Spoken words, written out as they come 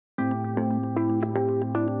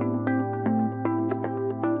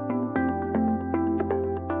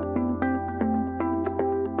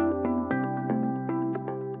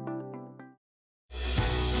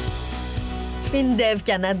FinDev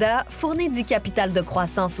Canada fournit du capital de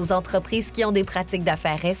croissance aux entreprises qui ont des pratiques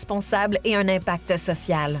d'affaires responsables et un impact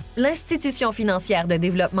social. L'Institution financière de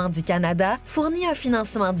développement du Canada fournit un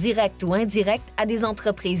financement direct ou indirect à des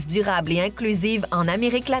entreprises durables et inclusives en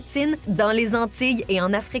Amérique latine, dans les Antilles et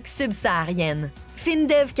en Afrique subsaharienne.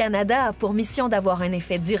 FinDev Canada a pour mission d'avoir un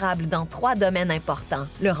effet durable dans 3 domaines importants: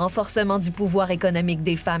 le renforcement du pouvoir économique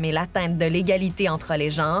des femmes et l'atteinte de l'égalité entre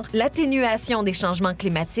les genres, l'atténuation des changements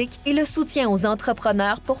climatiques et le soutien aux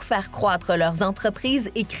entrepreneurs pour faire croître leurs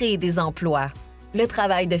entreprises et créer des emplois. Le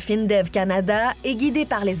travail de FinDev Canada est guidé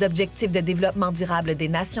par les objectifs de développement durable des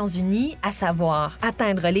Nations unies, à savoir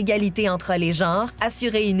atteindre l'égalité entre les genres,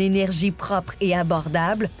 assurer une énergie propre et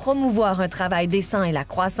abordable, promouvoir un travail décent et la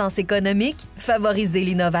croissance économique, favoriser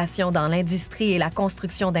l'innovation dans l'industrie et la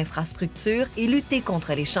construction d'infrastructures et lutter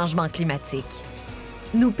contre les changements climatiques.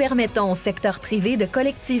 Nous permettons au secteur privé de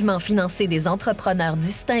collectivement financer des entrepreneurs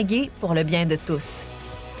distingués pour le bien de tous.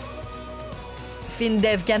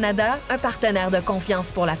 FinDev Canada, un partenaire de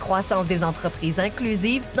confiance pour la croissance des entreprises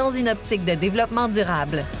inclusives dans une optique de développement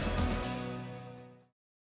durable.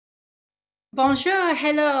 Bonjour,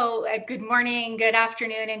 hello, good morning, good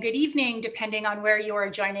afternoon, and good evening, depending on where you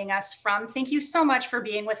are joining us from. Thank you so much for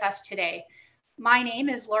being with us today. My name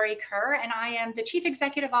is Laurie Kerr, and I am the Chief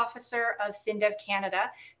Executive Officer of FinDev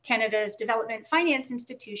Canada, Canada's development finance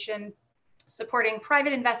institution supporting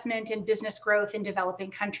private investment and business growth in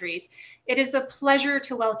developing countries. It is a pleasure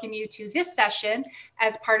to welcome you to this session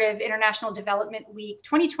as part of International Development Week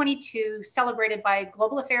 2022, celebrated by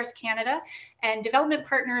Global Affairs Canada and development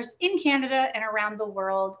partners in Canada and around the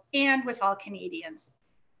world, and with all Canadians.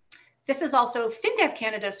 This is also FinDev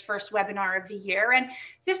Canada's first webinar of the year, and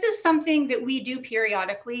this is something that we do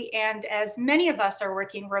periodically, and as many of us are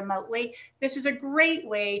working remotely, this is a great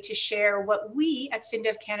way to share what we at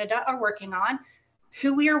FinDev Canada are working on,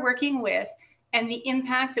 who we are working with, and the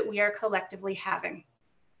impact that we are collectively having.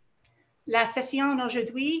 La session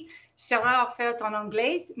d'aujourd'hui sera offerte en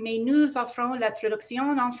anglais, mais nous offrons la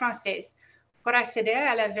traduction en français. Pour accéder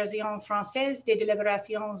à la version française des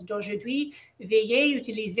délibérations d'aujourd'hui, veuillez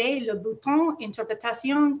utiliser le bouton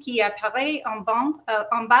Interprétation qui apparaît en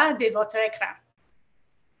bas de votre écran.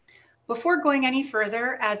 Before going any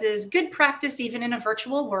further, as is good practice even in a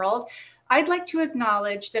virtual world, I'd like to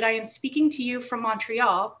acknowledge that I am speaking to you from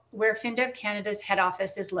Montreal, where FinDev Canada's head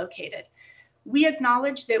office is located. We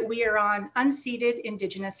acknowledge that we are on unceded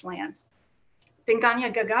Indigenous lands. The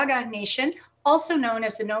Kanien'kehá:ka Nation, also known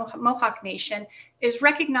as the Mohawk Nation, is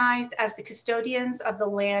recognized as the custodians of the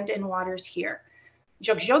land and waters here.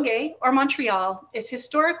 Jogjoge, or Montreal, is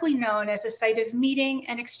historically known as a site of meeting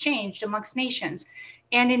and exchange amongst nations.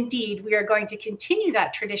 And indeed, we are going to continue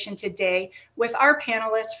that tradition today with our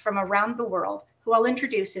panelists from around the world, who I'll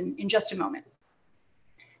introduce in just a moment.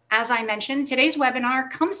 As I mentioned, today's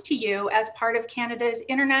webinar comes to you as part of Canada's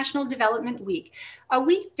International Development Week, a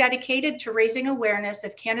week dedicated to raising awareness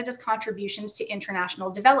of Canada's contributions to international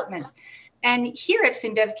development. And here at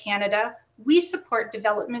FinDev Canada, we support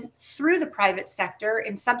development through the private sector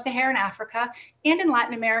in sub-Saharan Africa and in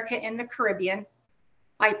Latin America and the Caribbean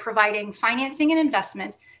by providing financing and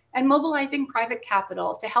investment and mobilizing private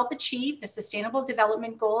capital to help achieve the Sustainable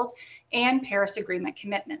Development Goals and Paris Agreement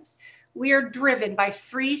commitments. We are driven by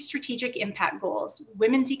 3 strategic impact goals: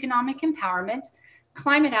 women's economic empowerment,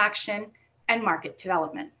 climate action, and market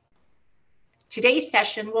development. Today's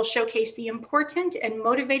session will showcase the important and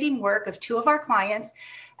motivating work of 2 of our clients,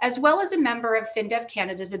 as well as a member of FinDev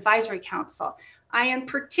Canada's Advisory Council. I am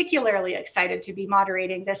particularly excited to be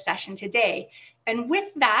moderating this session today. And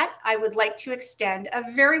with that, I would like to extend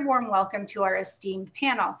a very warm welcome to our esteemed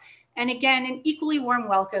panel. And again, an equally warm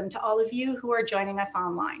welcome to all of you who are joining us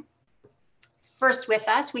online. First with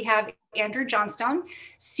us, we have Andrew Johnstone,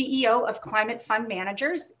 CEO of Climate Fund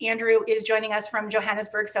Managers. Andrew is joining us from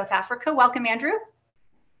Johannesburg, South Africa. Welcome, Andrew.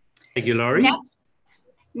 Thank you, Laurie.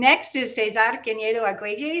 Next is César Cañedo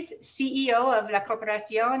Agüelles, CEO of la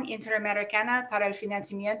Corporación Interamericana para el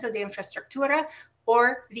Financiamiento de Infraestructura,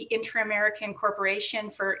 or the Inter-American Corporation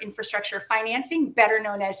for Infrastructure Financing, better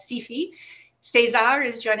known as CIFI. César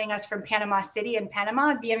is joining us from Panama City in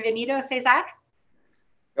Panama. Bienvenido, César.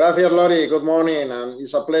 Gracias, Laurie. Good morning, and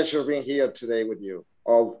it's a pleasure being here today with you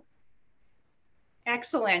all.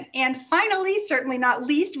 Excellent. And finally, certainly not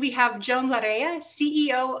least, we have Joan Larrea,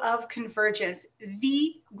 CEO of Convergence,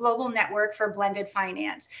 the global network for blended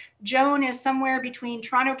finance. Joan is somewhere between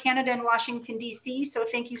Toronto, Canada, and Washington, D.C., so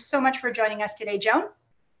thank you so much for joining us today, Joan.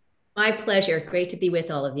 My pleasure. Great to be with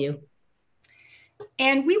all of you.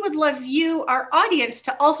 And we would love you, our audience,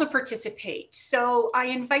 to also participate. So I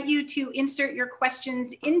invite you to insert your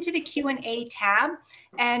questions into the Q&A tab,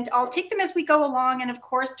 and I'll take them as we go along and of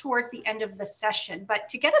course towards the end of the session. But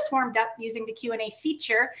to get us warmed up using the Q&A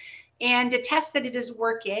feature and to test that it is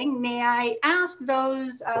working, may I ask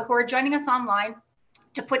those who are joining us online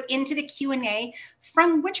to put into the Q&A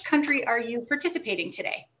from which country are you participating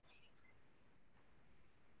today?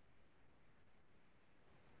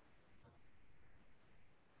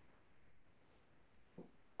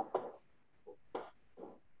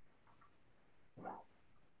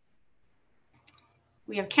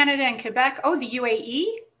 We have Canada and Quebec. Oh, the UAE,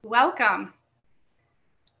 welcome.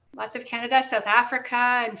 Lots of Canada, South Africa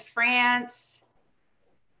and France,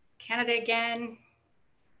 Canada again,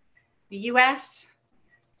 the US.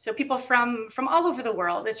 So people from all over the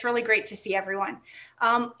world. It's really great to see everyone.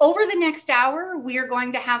 Over the next hour, we are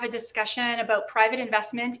going to have a discussion about private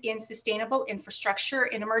investment in sustainable infrastructure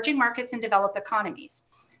in emerging markets and developed economies.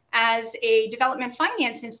 As a development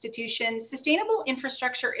finance institution, sustainable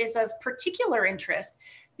infrastructure is of particular interest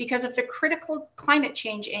because of the critical climate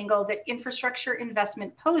change angle that infrastructure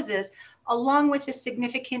investment poses, along with the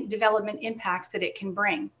significant development impacts that it can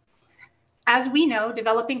bring. As we know,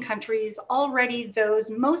 developing countries, already those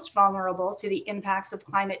most vulnerable to the impacts of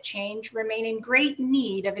climate change, remain in great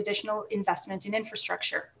need of additional investment in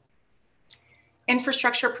infrastructure.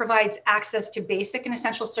 Infrastructure provides access to basic and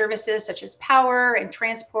essential services such as power and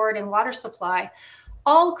transport and water supply,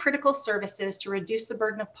 all critical services to reduce the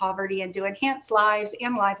burden of poverty and to enhance lives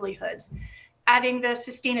and livelihoods. Adding the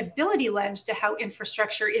sustainability lens to how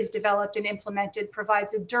infrastructure is developed and implemented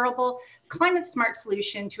provides a durable, climate-smart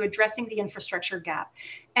solution to addressing the infrastructure gap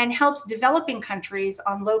and helps developing countries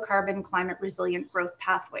on low-carbon, climate-resilient growth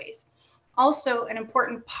pathways. Also, an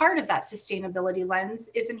important part of that sustainability lens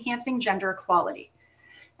is enhancing gender equality.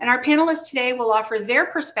 And our panelists today will offer their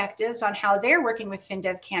perspectives on how they're working with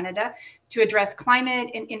FinDev Canada to address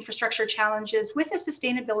climate and infrastructure challenges with a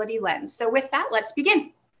sustainability lens. So with that, let's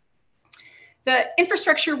begin. The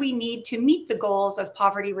infrastructure we need to meet the goals of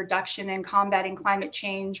poverty reduction and combating climate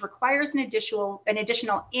change requires an additional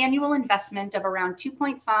annual investment of around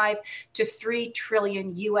 2.5 to 3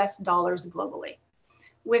 trillion US dollars globally.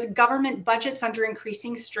 With government budgets under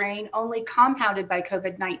increasing strain, only compounded by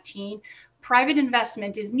COVID-19, private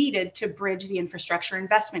investment is needed to bridge the infrastructure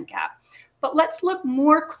investment gap. But let's look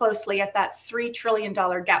more closely at that $3 trillion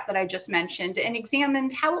gap that I just mentioned and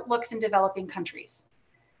examine how it looks in developing countries.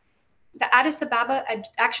 The Addis Ababa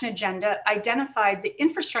Action Agenda identified the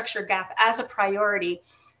infrastructure gap as a priority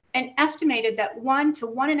and estimated that 1 to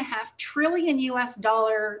 1.5 trillion US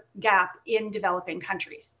dollar gap in developing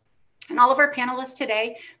countries. And all of our panelists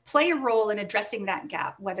today play a role in addressing that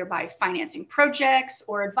gap, whether by financing projects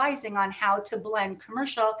or advising on how to blend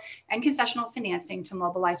commercial and concessional financing to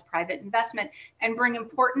mobilize private investment and bring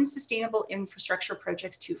important sustainable infrastructure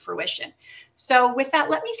projects to fruition. So with that,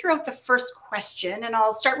 let me throw out the first question, and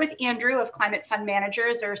I'll start with Andrew of Climate Fund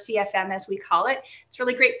Managers, or CFM as we call it. It's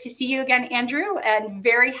really great to see you again, Andrew, and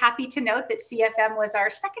very happy to note that CFM was our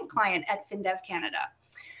second client at FinDev Canada.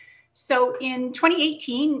 So in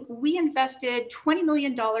 2018, we invested $20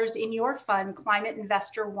 million in your fund, Climate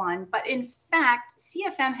Investor One. But in fact,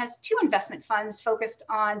 CFM has 2 investment funds focused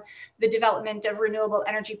on the development of renewable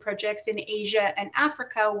energy projects in Asia and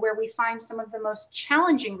Africa, where we find some of the most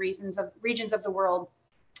challenging regions of the world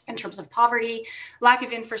in terms of poverty, lack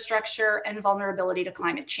of infrastructure, and vulnerability to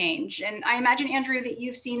climate change. And I imagine, Andrew, that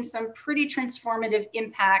you've seen some pretty transformative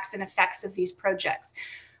impacts and effects of these projects.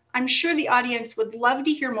 I'm sure the audience would love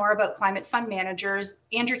to hear more about Climate Fund Managers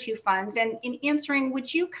and your 2 funds. And in answering,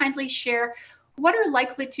 would you kindly share what are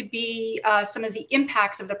likely to be some of the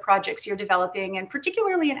impacts of the projects you're developing, and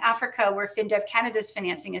particularly in Africa, where FinDev Canada's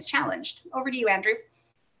financing is challenged? Over to you, Andrew.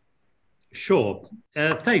 Sure.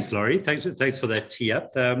 Thanks, Laurie. Thanks for that tee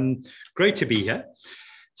up. Great to be here.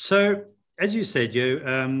 So, as you said,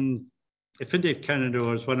 FinDev Canada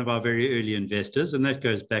was one of our very early investors, and that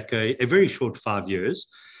goes back a very short 5 years.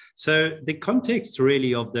 So the context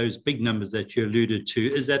really of those big numbers that you alluded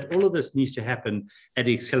to is that all of this needs to happen at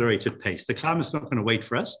an accelerated pace. The climate's not going to wait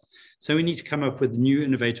for us. So we need to come up with new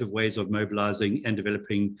innovative ways of mobilizing and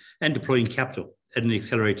developing and deploying capital at an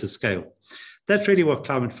accelerated scale. That's really what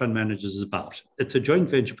Climate Fund Managers is about. It's a joint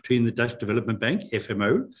venture between the Dutch Development Bank,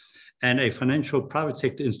 FMO, and a financial private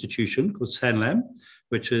sector institution called Sanlam,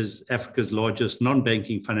 which is Africa's largest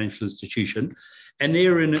non-banking financial institution. And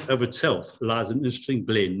therein of itself lies an interesting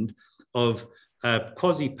blend of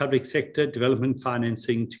quasi-public sector development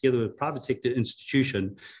financing together with private sector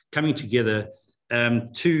institution coming together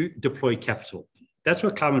to deploy capital. That's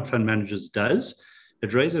what Climate Fund Managers does.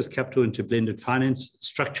 It raises capital into blended finance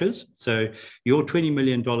structures. So your $20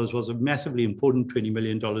 million was a massively important $20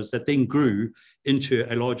 million that then grew into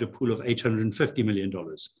a larger pool of $850 million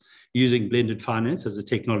using blended finance as a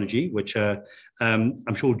technology, which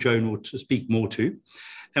I'm sure Joan will speak more to.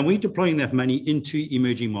 And we're deploying that money into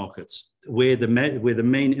emerging markets where the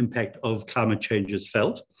main impact of climate change is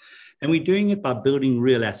felt. And we're doing it by building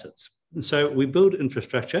real assets. So we build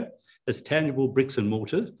infrastructure as tangible bricks and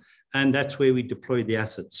mortar, and that's where we deploy the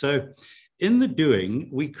assets. So in the doing,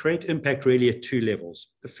 we create impact really at two levels.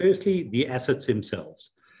 Firstly, the assets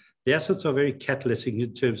themselves. The assets are very catalytic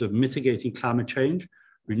in terms of mitigating climate change,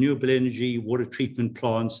 renewable energy, water treatment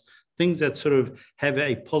plants, things that sort of have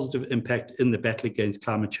a positive impact in the battle against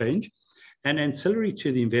climate change. And ancillary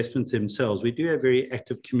to the investments themselves, we do have very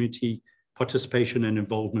active community participation and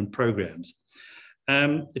involvement programs.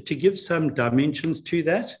 To give some dimensions to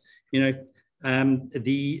that,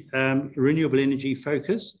 the renewable energy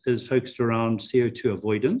focus is focused around CO2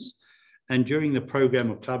 avoidance. And during the program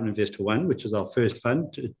of Climate Investor One, which is our first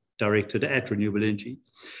fund directed at renewable energy,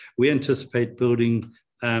 we anticipate building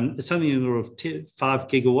something in the order of 5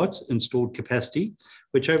 gigawatts installed capacity,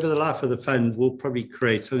 which over the life of the fund will probably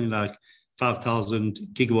create something like 5,000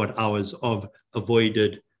 gigawatt hours of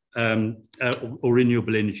avoided or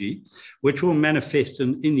renewable energy, which will manifest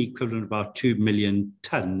in the equivalent of about 2 million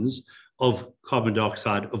tons of carbon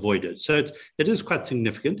dioxide avoided. So it is quite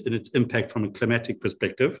significant in its impact from a climatic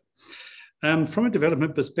perspective. From a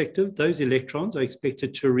development perspective, those electrons are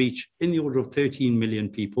expected to reach in the order of 13 million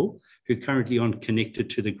people who currently aren't connected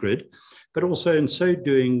to the grid. But also in so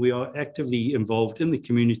doing, we are actively involved in the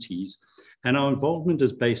communities, and our involvement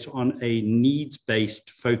is based on a needs-based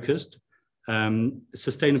focused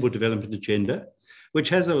sustainable development agenda, which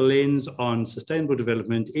has a lens on sustainable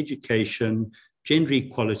development, education, gender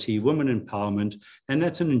equality, women empowerment, and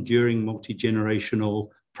that's an enduring multi-generational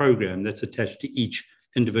program that's attached to each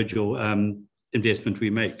individual investment we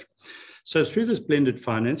make. So through this blended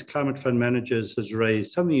finance, Climate Fund Managers has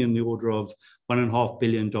raised something in the order of $1.5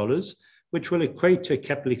 billion, which will equate to a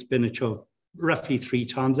capital expenditure of roughly 3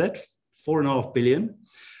 times that, $4.5 billion.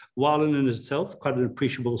 While in itself quite an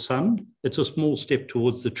appreciable sum, it's a small step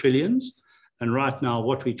towards the trillions. And right now,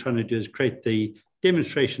 what we're trying to do is create the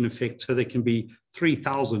demonstration effect so there can be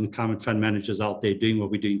 3,000 climate fund managers out there doing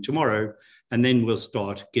what we're doing tomorrow, and then we'll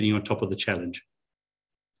start getting on top of the challenge.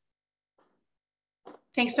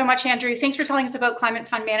 Thanks so much, Andrew. Thanks for telling us about Climate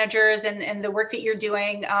Fund Managers and the work that you're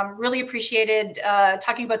doing. Really appreciated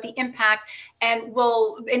talking about the impact. And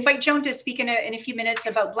we'll invite Joan to speak in a few minutes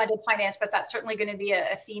about blended finance, but that's certainly going to be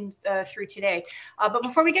a theme through today. But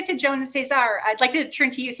before we get to Joan and Cesar, I'd like to turn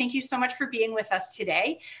to you. Thank you so much for being with us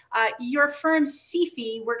today. Your firm,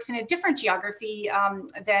 CFI, works in a different geography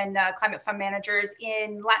than Climate Fund Managers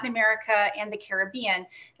in Latin America and the Caribbean.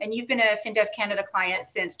 And you've been a FinDev Canada client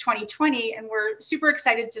since 2020, and we're super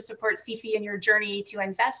excited to support CFI in your journey to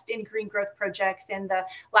invest in green growth projects in the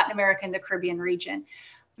Latin America and the Caribbean region.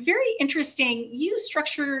 Very interesting. You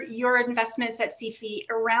structure your investments at CFI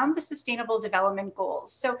around the Sustainable Development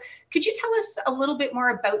Goals. So could you tell us a little bit more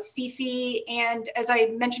about CFI? And as I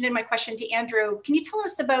mentioned in my question to Andrew, can you tell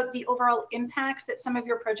us about the overall impacts that some of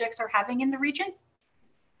your projects are having in the region?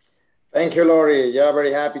 Thank you, Lori. Yeah,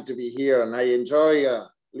 very happy to be here. And I enjoy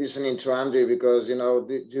listening to Andrew because, you know,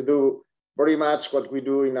 you do very much what we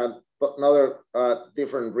do in another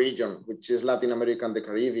different region, which is Latin America and the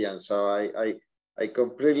Caribbean. So I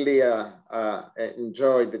completely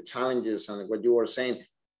enjoy the challenges and what you were saying.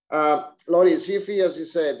 Lori, CFI, as you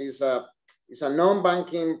said, is a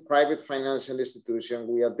non-banking private financial institution.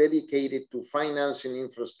 We are dedicated to financing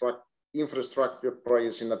infrastructure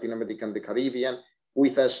projects in Latin America and the Caribbean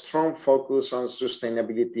with a strong focus on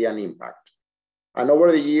sustainability and impact. And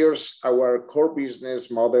over the years, our core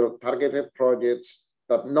business model targeted projects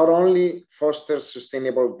that not only foster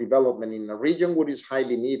sustainable development in a region where it's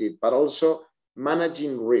highly needed, but also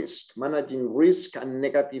managing risk and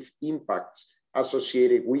negative impacts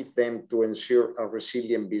associated with them to ensure a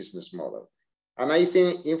resilient business model. And I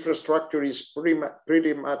think infrastructure is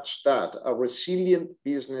pretty much that, a resilient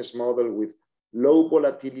business model with low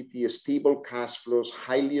volatility, stable cash flows,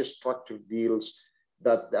 highly structured deals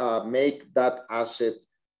that make that asset,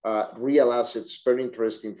 real assets, very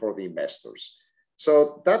interesting for the investors.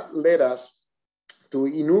 So that led us to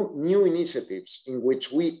new initiatives in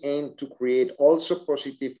which we aim to create also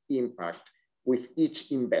positive impact with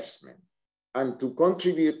each investment and to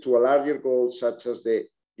contribute to a larger goal such as the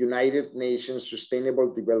United Nations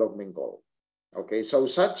Sustainable Development Goal. Okay, so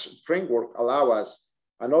such framework allow us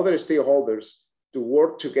and other stakeholders to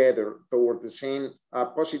work together toward the same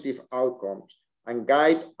positive outcomes and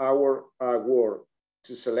guide our work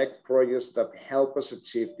to select projects that help us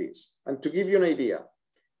achieve this. And to give you an idea,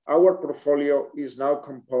 our portfolio is now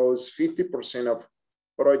composed 50% of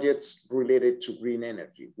projects related to green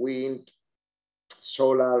energy, wind,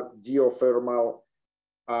 solar, geothermal,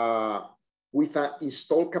 with an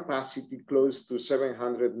installed capacity close to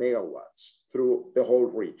 700 megawatts through the whole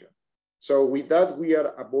region. So with that, we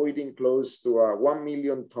are avoiding close to 1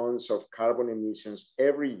 million tons of carbon emissions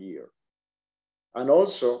every year. And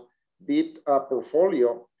also, this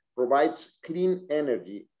portfolio provides clean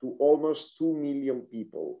energy to almost 2 million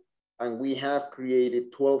people, and we have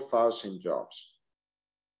created 12,000 jobs.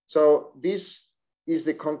 So this is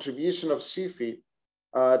the contribution of CIFI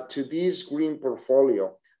to this green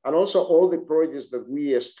portfolio, and also all the projects that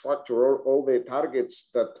we structure, all the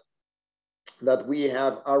targets that we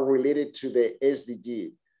have are related to the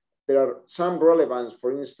SDG. There are some relevance,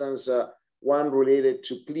 for instance, one related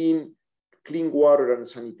to clean water and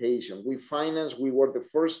sanitation. We were the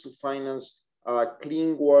first to finance a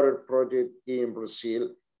clean water project in Brazil.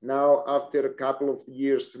 Now, after a couple of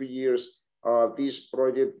years, 3 years, this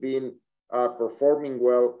project been performing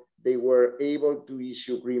well, they were able to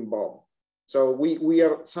issue green bond. So we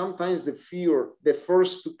are sometimes the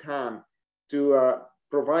first to come to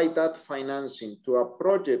provide that financing to a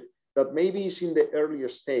project that maybe is in the earlier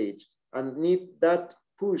stage and need that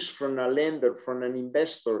push from a lender, from an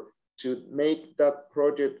investor to make that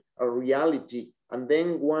project a reality. And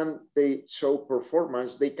then when they show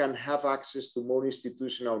performance, they can have access to more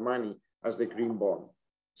institutional money as the green bond.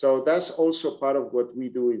 So that's also part of what we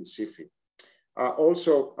do in CIFI.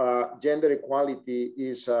 Also, gender equality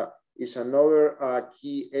is another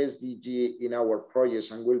key SDG in our projects,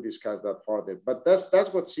 and we'll discuss that further. But that's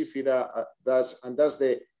what CIFI does, and that's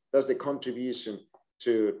the contribution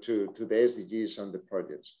to the SDGs on the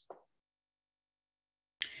projects.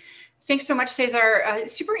 Thanks so much, Cesar.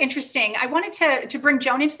 Super interesting. I wanted to bring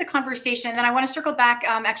Joan into the conversation, and then I want to circle back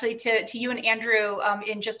actually to you and Andrew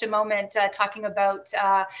in just a moment, talking about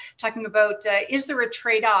is there a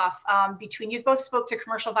trade-off between, you both spoke to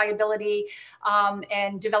commercial viability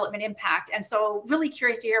and development impact, and so really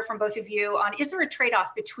curious to hear from both of you on, is there a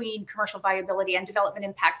trade-off between commercial viability and development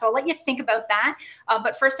impact? So I'll let you think about that,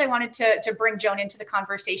 but first I wanted to bring Joan into the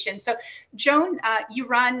conversation. So Joan, you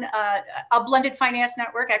run a blended finance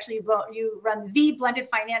network. Actually, you run the Blended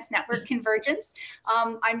Finance Network Convergence.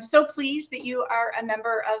 I'm so pleased that you are a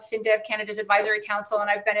member of FinDev Canada's Advisory Council, and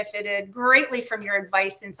I've benefited greatly from your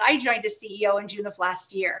advice since I joined as CEO in June of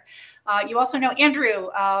last year. You also know Andrew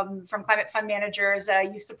from Climate Fund Managers.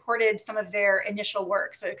 You supported some of their initial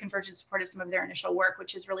work. So Convergence supported some of their initial work,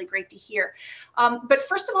 which is really great to hear. But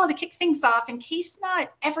first of all, to kick things off, in case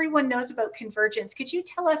not everyone knows about Convergence, could you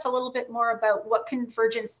tell us a little bit more about what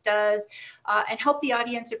Convergence does and help the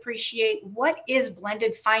audience appreciate what is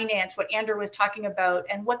blended finance, what Andrew was talking about,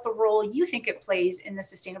 and what the role you think it plays in the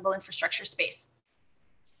sustainable infrastructure space?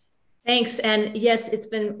 Thanks. And yes, it's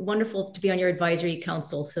been wonderful to be on your advisory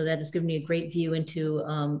council. So that has given me a great view into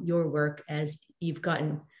your work as you've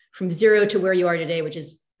gotten from zero to where you are today, which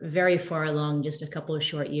is very far along, just a couple of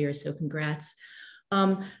short years. So congrats.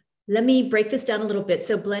 Let me break this down a little bit.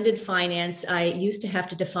 So blended finance, I used to have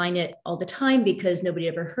to define it all the time because nobody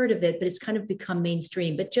ever heard of it, but it's kind of become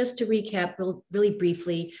mainstream. But just to recap really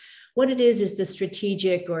briefly, what it is the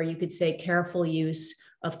strategic, or you could say careful use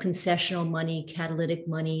of concessional money, catalytic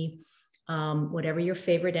money, whatever your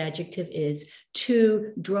favorite adjective is,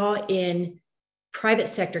 to draw in private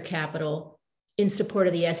sector capital in support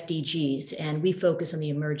of the SDGs. And we focus on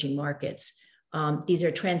the emerging markets. These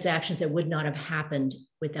are transactions that would not have happened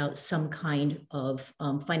without some kind of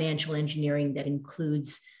financial engineering that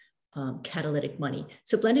includes catalytic money.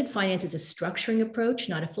 So blended finance is a structuring approach,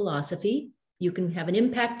 not a philosophy. You can have an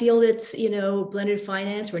impact deal that's, blended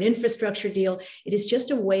finance, or an infrastructure deal. It is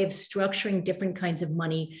just a way of structuring different kinds of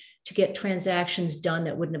money to get transactions done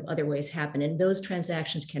that wouldn't have otherwise happened. And those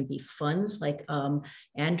transactions can be funds like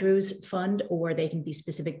Andrew's fund, or they can be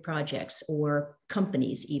specific projects or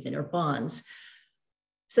companies even, or bonds.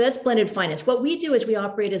 So that's blended finance. What we do is we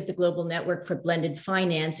operate as the global network for blended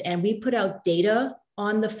finance, and we put out data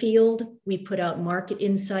on the field. We put out market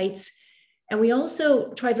insights. And we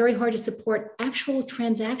also try very hard to support actual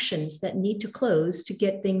transactions that need to close to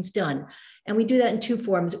get things done. And we do that in two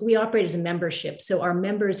forms. We operate as a membership. So our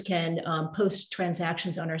members can post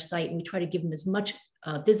transactions on our site, and we try to give them as much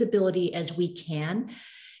visibility as we can,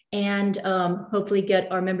 and hopefully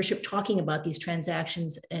get our membership talking about these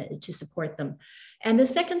transactions to support them. And the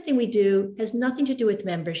second thing we do has nothing to do with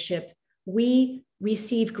membership. We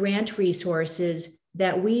receive grant resources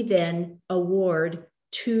that we then award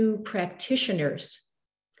to practitioners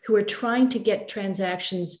who are trying to get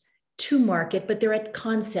transactions to market, but they're at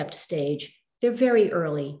concept stage. They're very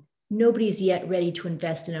early. Nobody's yet ready to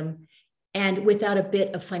invest in them. And without a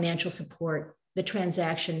bit of financial support, the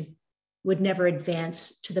transaction would never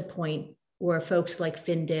advance to the point where folks like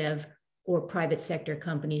FinDev or private sector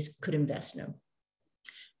companies could invest in them.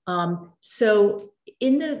 So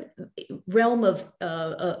in the realm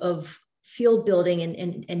of field building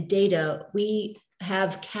and data, we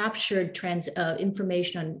have captured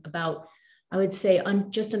information on about, I would say,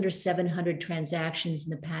 just under 700 transactions in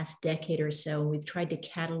the past decade or so. We've tried to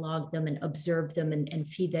catalog them and observe them and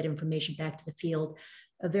feed that information back to the field.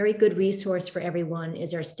 A very good resource for everyone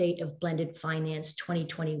is our State of Blended Finance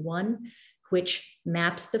 2021, which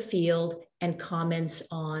maps the field and comments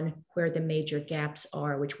on where the major gaps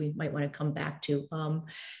are, which we might want to come back to.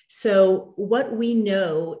 So what we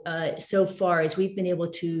know so far is we've been able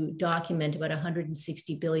to document about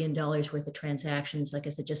 $160 billion worth of transactions, like I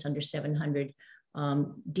said, just under 700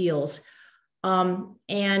 deals.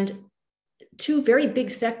 And two very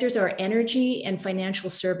big sectors are energy and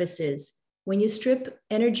financial services. When you strip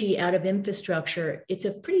energy out of infrastructure, it's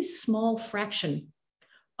a pretty small fraction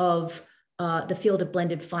of the field of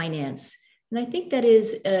blended finance. And I think that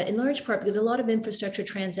is in large part because a lot of infrastructure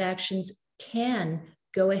transactions can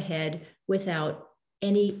go ahead without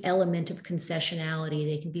any element of concessionality.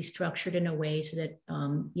 They can be structured in a way so that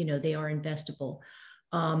they are investable.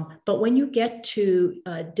 But when you get to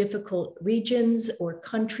difficult regions or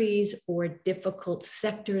countries or difficult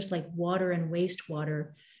sectors like water and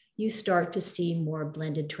wastewater, you start to see more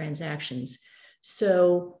blended transactions.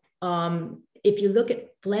 So if you look at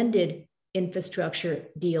blended infrastructure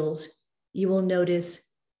deals, you will notice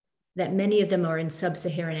that many of them are in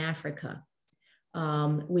sub-Saharan Africa,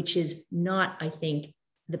 which is not, I think,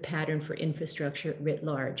 the pattern for infrastructure writ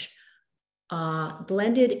large.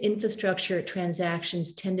 Blended infrastructure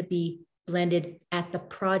transactions tend to be blended at the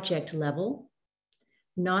project level,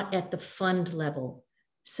 not at the fund level.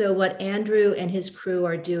 So what Andrew and his crew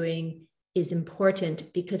are doing is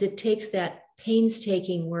important because it takes that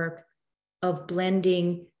painstaking work of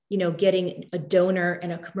blending, getting a donor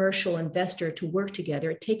and a commercial investor to work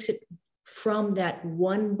together. It takes it from that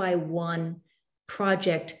one by one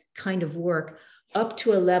project kind of work up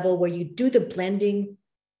to a level where you do the blending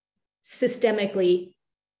systemically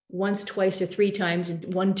once, twice, or three times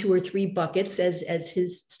in 1, 2, or 3 buckets as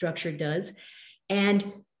his structure does. And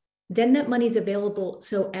then that money is available.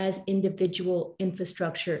 So as individual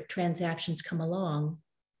infrastructure transactions come along,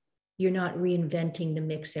 you're not reinventing the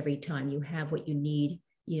mix every time. You have what you need.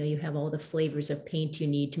 You have all the flavors of paint you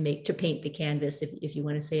need to paint the canvas, if you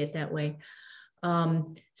want to say it that way.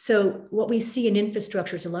 So what we see in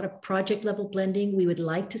infrastructure is a lot of project level blending. We would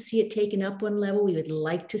like to see it taken up one level. We would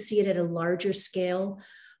like to see it at a larger scale.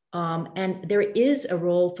 And there is a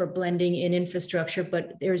role for blending in infrastructure,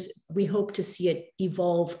 but we hope to see it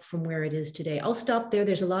evolve from where it is today. I'll stop there.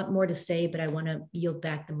 There's a lot more to say, but I want to yield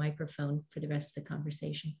back the microphone for the rest of the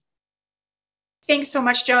conversation. Thanks so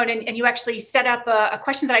much, Joan. And you actually set up a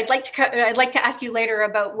question that I'd like to ask you later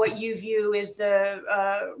about what you view as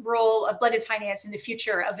the role of blended finance in the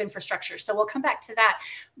future of infrastructure. So we'll come back to that.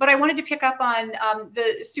 But I wanted to pick up on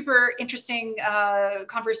the super interesting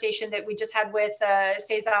conversation that we just had with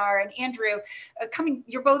Cesar and Andrew.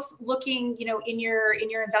 You're both looking, in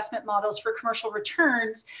your investment models for commercial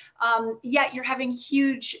returns, yet you're having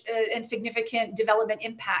huge and significant development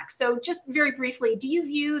impacts. So just very briefly, do you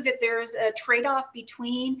view that there's a trade-off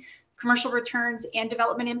between commercial returns and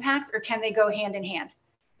development impacts, or can they go hand in hand?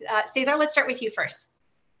 Cesar, let's start with you first.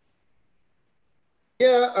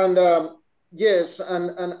 Yeah, and yes,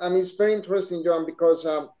 and it's very interesting, John, because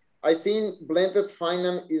I think blended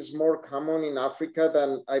finance is more common in Africa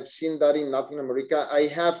than I've seen that in Latin America.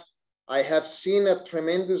 I have seen a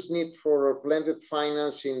tremendous need for blended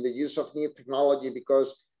finance in the use of new technology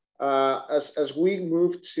because as we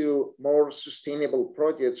move to more sustainable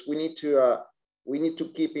projects, we need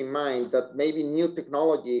to keep in mind that maybe new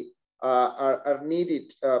technology are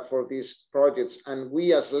needed for these projects. And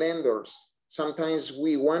we as lenders, sometimes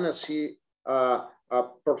we want to see a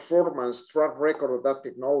performance track record of that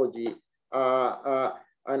technology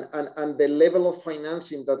and the level of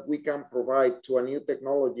financing that we can provide to a new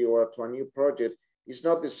technology or to a new project is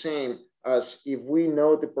not the same as if we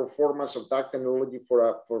know the performance of that technology for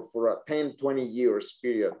a 10, 20 years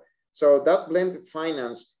period. So that blended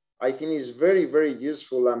finance, I think, is very, very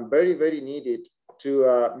useful and very, very needed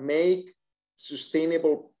to make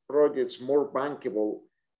sustainable projects more bankable,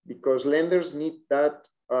 because lenders need that,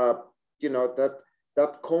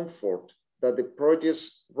 that comfort that the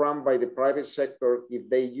projects run by the private sector, if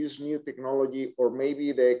they use new technology or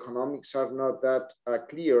maybe the economics are not that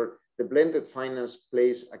clear, the blended finance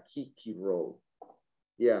plays a key role.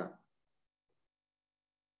 Yeah.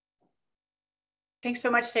 Thanks so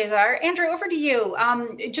much, Cesar. Andrew, over to you.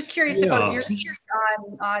 Just curious about your views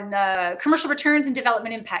on commercial returns and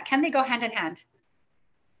development impact. Can they go hand in hand?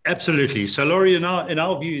 Absolutely. So, Laurie, in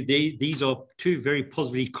our view, these are two very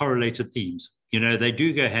positively correlated themes. You know, they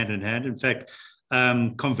do go hand in hand. In fact,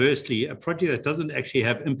 conversely, a project that doesn't actually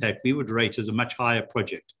have impact, we would rate as a much higher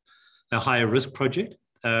project, a higher risk project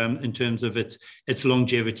in terms of its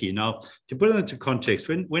longevity. Now, to put it into context,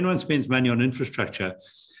 when one spends money on infrastructure,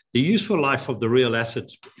 the useful life of the real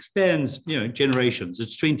asset spans, generations.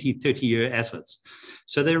 It's 20, 30-year assets.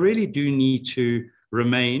 So they really do need to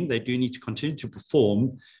remain, they do need to continue to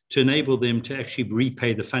perform to enable them to actually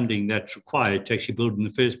repay the funding that's required to actually build in the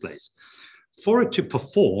first place. For it to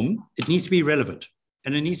perform, it needs to be relevant,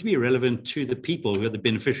 and it needs to be relevant to the people who are the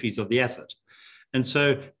beneficiaries of the asset. And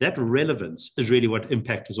so that relevance is really what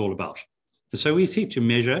impact is all about. And so we seek to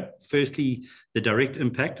measure, firstly, the direct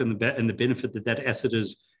impact and the benefit that asset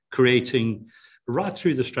is creating right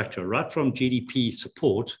through the structure, right from GDP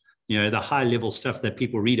support, the high level stuff that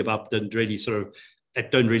people read about don't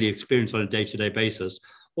really experience on a day-to-day basis,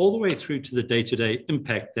 all the way through to the day-to-day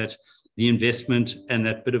impact that the investment and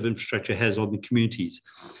that bit of infrastructure has on the communities.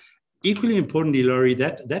 Equally importantly, Laurie,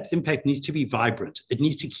 that impact needs to be vibrant. It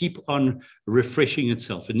needs to keep on refreshing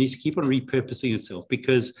itself. It needs to keep on repurposing itself,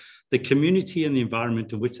 because the community and the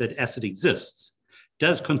environment in which that asset exists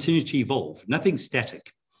does continue to evolve. Nothing's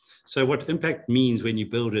static. So what impact means when you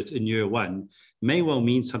build it in year 1 may well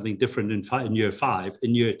mean something different in year 5,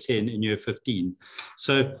 in year 10, in year 15.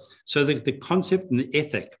 So the concept and the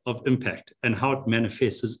ethic of impact and how it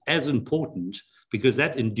manifests is as important, because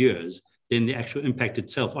that endures than the actual impact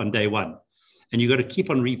itself on day 1. And you've got to keep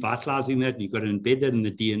on revitalizing that, and you've got to embed that in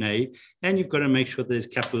the DNA, and you've got to make sure there's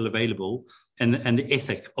capital available, and the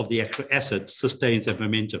ethic of the actual asset sustains that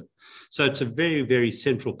momentum. So it's a very, very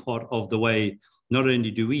central part of the way. Not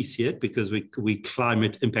only do we see it because we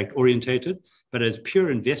climate impact orientated, but as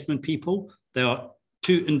pure investment people, they are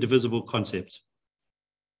two indivisible concepts.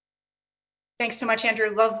 Thanks so much,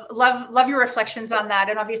 Andrew. Love your reflections on that.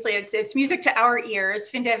 And obviously it's music to our ears.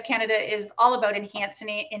 FinDev Canada is all about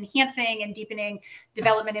enhancing and deepening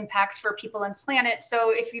development impacts for people and planet.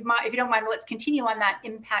 So if you don't mind, let's continue on that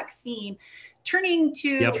impact theme. Turning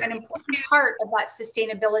to an important part of that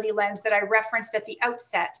sustainability lens that I referenced at the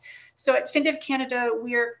outset. So at FinDev Canada,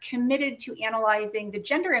 we're committed to analyzing the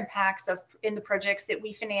gender impacts in the projects that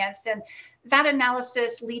we finance. And that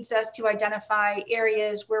analysis leads us to identify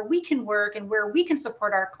areas where we can work and where we can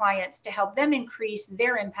support our clients to help them increase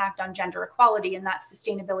their impact on gender equality and that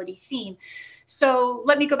sustainability theme. So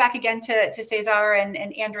let me go back again to Cesar and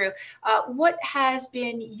Andrew. What has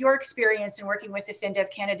been your experience in working with the FinDev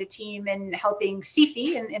Canada team in helping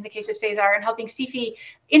CFI, in the case of Cesar, and helping CFI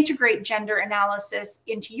integrate gender analysis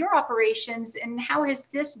into your operations, and how has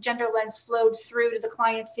this gender lens flowed through to the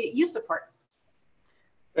clients that you support?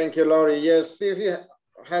 Thank you, Laurie. Yes, CFI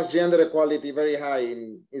has gender equality very high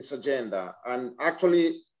in its agenda. And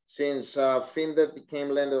actually, since FinDev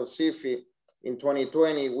became lender of CFI, in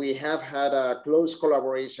 2020, we have had a close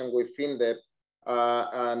collaboration with FinDev,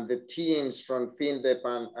 and the teams from FinDev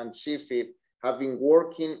and CFI have been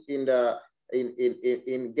working in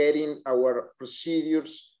getting our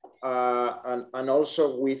procedures and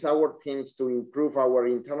also with our teams to improve our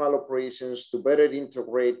internal operations to better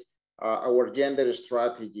integrate our gender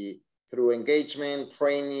strategy through engagement,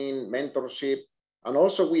 training, mentorship. And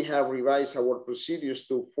also we have revised our procedures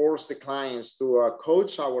to force the clients to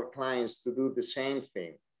coach our clients to do the same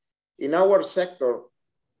thing. In our sector,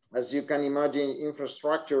 as you can imagine,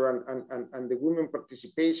 infrastructure and the women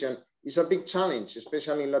participation is a big challenge,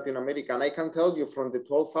 especially in Latin America. And I can tell you from the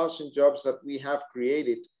 12,000 jobs that we have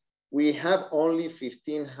created, we have only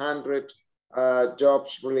 1,500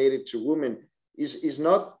 jobs related to women. Is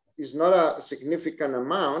not a significant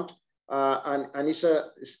amount. And it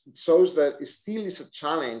shows that it still is a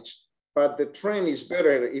challenge, but the trend is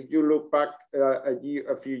better if you look back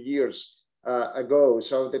a few years ago.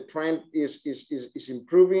 So the trend is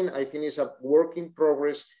improving. I think it's a work in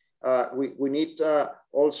progress. We need to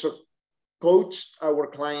also coach our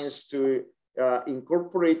clients to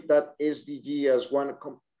incorporate that SDG as one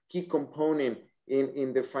key component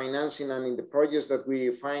in the financing and in the projects that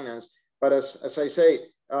we finance. But as I say,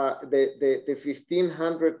 the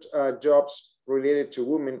 1,500 jobs related to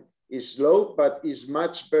women is low, but is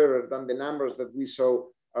much better than the numbers that we saw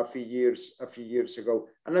a few years ago.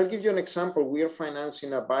 And I'll give you an example. We are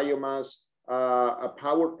financing a biomass a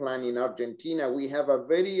power plant in Argentina. We have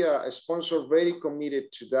a sponsor very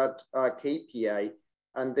committed to that KPI,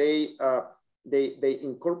 and they They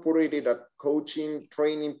incorporated a coaching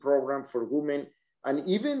training program for women. And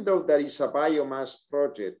even though that is a biomass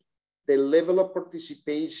project, the level of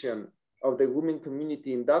participation of the women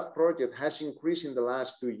community in that project has increased in the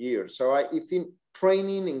last 2 years. So I think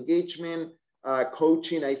training, engagement,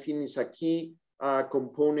 coaching, I think is a key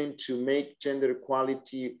component to make gender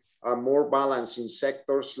equality more balanced in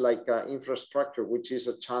sectors like infrastructure, which is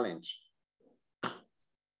a challenge.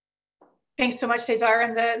 Thanks so much, Cesar.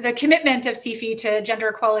 And the commitment of CFI to gender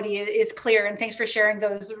equality is clear. And thanks for sharing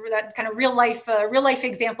that kind of real life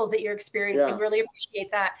examples that you're experiencing. Yeah. Really appreciate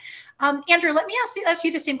that. Andrew, let me ask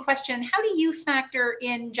you the same question. How do you factor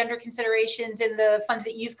in gender considerations in the funds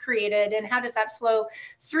that you've created, and how does that flow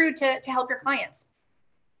through to help your clients?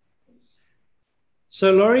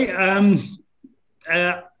 So, Laurie,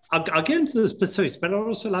 I'll get into the specifics, but I'd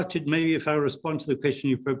also like to maybe, if I respond to the question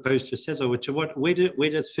you proposed to Cesar, which is where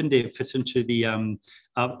does FinDev fit into the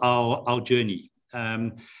our journey?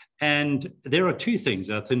 And there are two things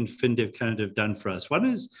I think FinDev Canada have done for us. One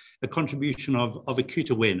is a contribution of acute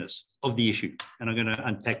awareness of the issue, and I'm going to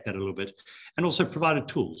unpack that a little bit, and also provided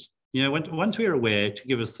tools. You know, once we're aware, to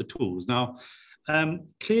give us the tools. Now,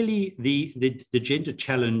 clearly the gender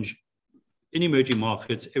challenge in emerging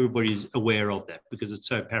markets, everybody's aware of that because it's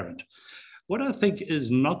so apparent. What I think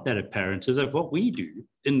is not that apparent is that what we do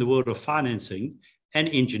in the world of financing and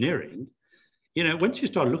engineering, you know, once you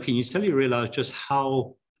start looking, you suddenly realize just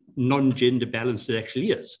how non-gender balanced it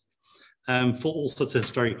actually is, for all sorts of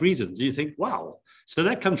historic reasons. And you think, wow, so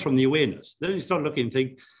that comes from the awareness. Then you start looking and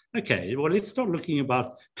think, okay, well, let's start looking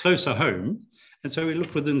about closer home. And so we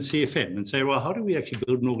look within the CFM and say, well, how do we actually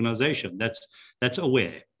build an organization that's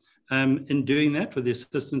aware? In doing that, with the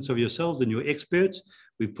assistance of yourselves and your experts,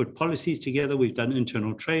 we've put policies together, we've done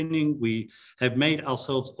internal training, we have made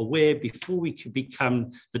ourselves aware before we could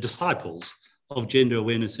become the disciples of gender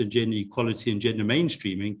awareness and gender equality and gender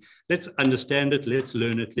mainstreaming. Let's understand it, let's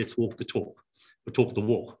learn it, let's walk the talk, or talk the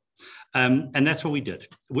walk. And that's what we did,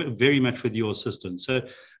 very much with your assistance. So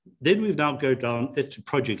then we've now go down at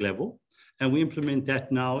project level, and we implement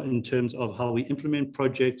that now in terms of how we implement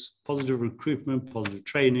projects, positive recruitment, positive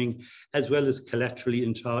training, as well as collaterally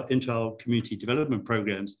into our community development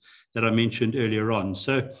programs that I mentioned earlier on.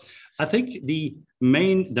 So I think the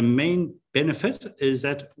main benefit is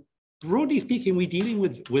that, broadly speaking, we're dealing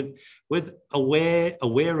with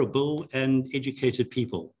awareable and educated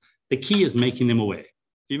people. The key is making them aware.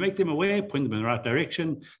 You make them aware, point them in the right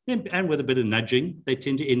direction, and with a bit of nudging, they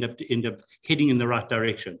tend to end up heading in the right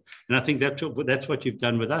direction. And I think that's what you've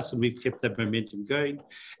done with us, and we've kept that momentum going.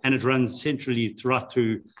 And it runs centrally right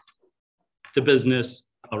through the business,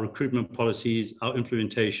 our recruitment policies, our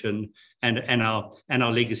implementation, and our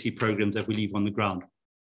legacy programs that we leave on the ground.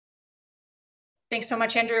 Thanks so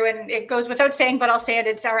much, Andrew. And it goes without saying, but I'll say it,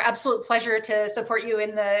 it's our absolute pleasure to support you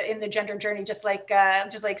in the gender journey, just like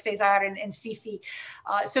Cesar and CFI.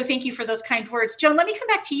 So thank you for those kind words. Joan, let me come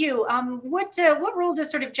back to you. What role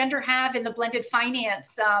does sort of gender have in the blended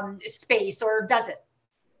finance space, or does it?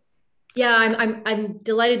 Yeah, I'm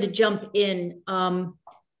delighted to jump in.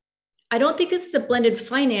 I don't think this is a blended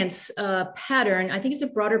finance pattern. I think it's a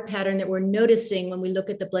broader pattern that we're noticing when we look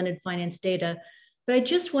at the blended finance data. But I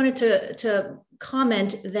just wanted to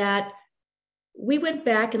comment that we went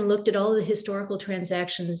back and looked at all the historical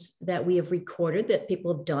transactions that we have recorded that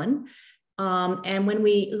people have done. And when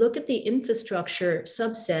we look at the infrastructure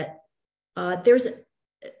subset, there's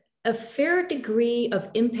a fair degree of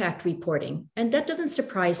impact reporting. And that doesn't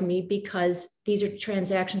surprise me because these are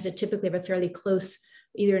transactions that typically have a fairly close,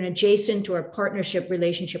 either an adjacent or a partnership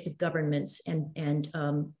relationship with governments and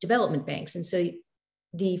development banks. And so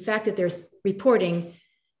the fact that there's reporting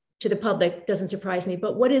to the public doesn't surprise me.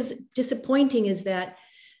 But what is disappointing is that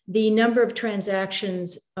the number of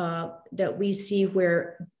transactions that we see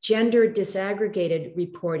where gender disaggregated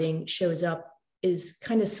reporting shows up is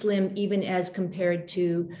kind of slim, even as compared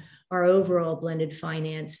to our overall blended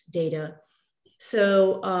finance data.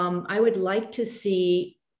 So I would like to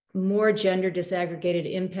see more gender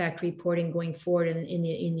disaggregated impact reporting going forward in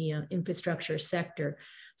the infrastructure sector.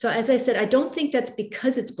 So as I said, I don't think that's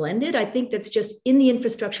because it's blended. I think that's just in the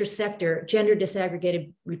infrastructure sector, gender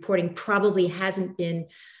disaggregated reporting probably hasn't been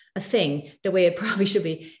a thing the way it probably should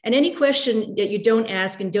be. And any question that you don't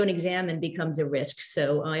ask and don't examine becomes a risk.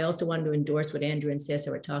 So I also wanted to endorse what Andrew and Cesar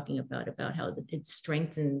were talking about how it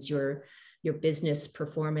strengthens your business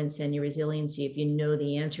performance and your resiliency if you know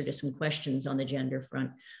the answer to some questions on the gender front.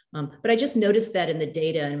 But I just noticed that in the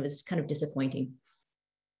data and it was kind of disappointing.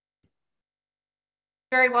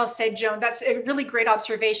 Very well said, Joan. That's a really great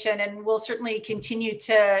observation, and we'll certainly continue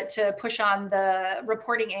to push on the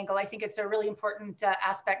reporting angle. I think it's a really important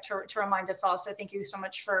aspect to remind us all. So thank you so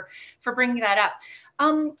much for bringing that up.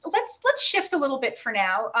 Let's shift a little bit for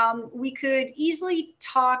now. We could easily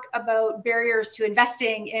talk about barriers to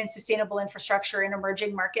investing in sustainable infrastructure in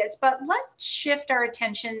emerging markets, but let's shift our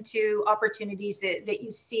attention to opportunities that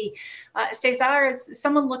you see. Cesar, as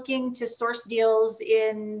someone looking to source deals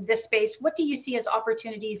in this space, what do you see as opportunities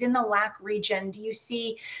in the LAC region? Do you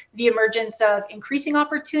see the emergence of increasing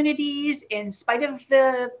opportunities in spite of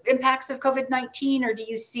the impacts of COVID-19, or do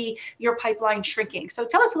you see your pipeline shrinking? So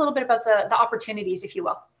tell us a little bit about the opportunities, if you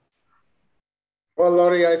will. Well,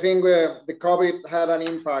 Lori, I think the COVID had an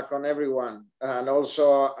impact on everyone, and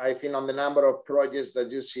also I think on the number of projects that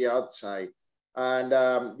you see outside. And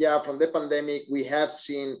yeah, from the pandemic, we have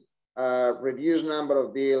seen a reduced number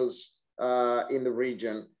of deals in the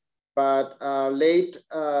region. But late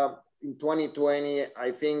in 2020,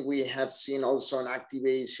 I think we have seen also an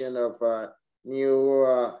activation of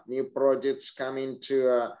new projects coming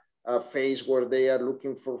to a phase where they are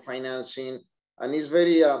looking for financing. And it's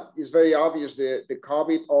very obvious that the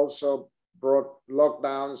COVID also brought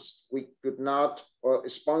lockdowns. We could not, or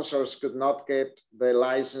sponsors could not get the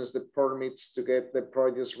license, the permits to get the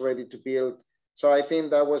projects ready to build. So I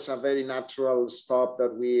think that was a very natural stop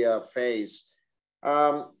that we faced.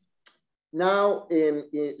 Now,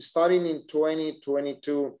 starting in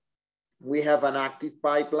 2022, we have an active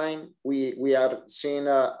pipeline. We are seeing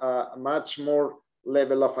a much more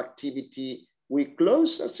level of activity. We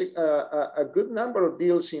closed a good number of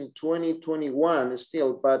deals in 2021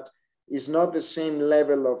 still, but it's not the same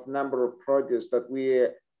level of number of projects that we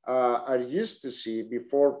are used to see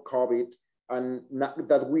before COVID and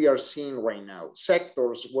that we are seeing right now.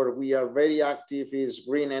 Sectors where we are very active is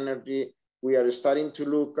green energy. We are starting to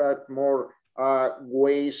look at more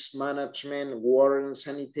waste management, water and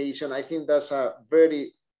sanitation. I think that's a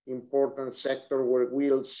very important sector where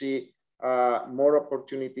we'll see more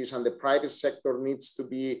opportunities, and the private sector needs to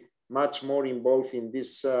be much more involved in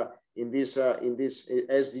this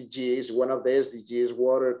SDGs. One of the SDGs,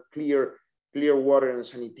 water, clear water and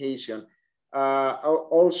sanitation.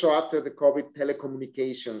 Also after the COVID,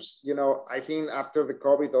 telecommunications. You know, I think after the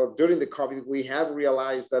COVID or during the COVID, we have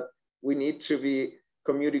realized that we need to be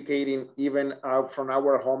communicating even out from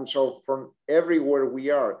our homes or from everywhere we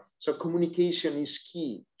are. So communication is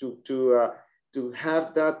key to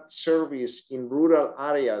have that service in rural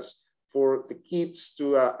areas for the kids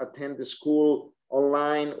to attend the school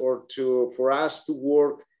online or for us to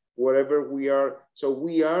work wherever we are. So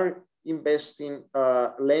we are investing,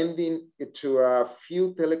 lending to a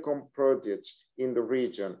few telecom projects in the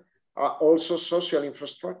region. Also social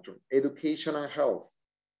infrastructure, education and health.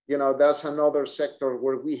 You know, that's another sector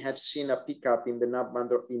where we have seen a pickup in the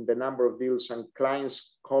number of deals and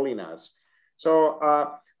clients calling us. So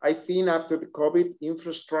I think after the COVID,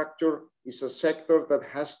 infrastructure is a sector that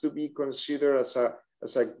has to be considered as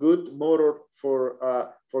a good motor for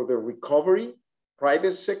the recovery.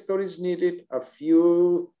 Private sector is needed. A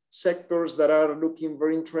few sectors that are looking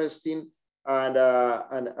very interesting, and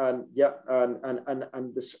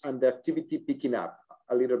the activity picking up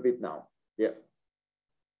a little bit now. Yeah.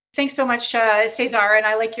 Thanks so much, Cesar. And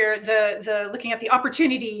I like the looking at the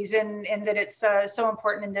opportunities and that it's so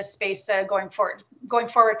important in this space going forward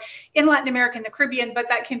in Latin America and the Caribbean, but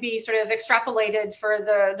that can be sort of extrapolated for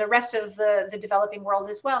the rest of the developing world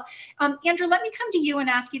as well. Andrew, let me come to you and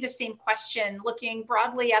ask you the same question, looking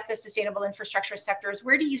broadly at the sustainable infrastructure sectors.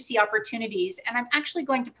 Where do you see opportunities? And I'm actually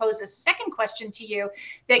going to pose a second question to you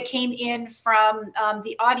that came in from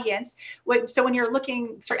the audience. So when you're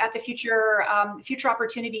looking sort of at the future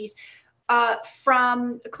opportunities,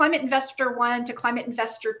 from Climate Investor 1 to Climate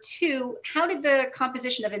Investor 2, how did the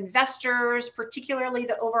composition of investors, particularly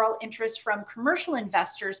the overall interest from commercial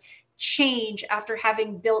investors, change after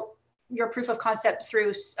having built your proof of concept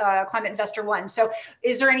through Climate Investor 1? So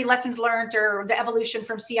is there any lessons learned or the evolution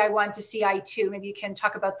from CI1 to CI2? Maybe you can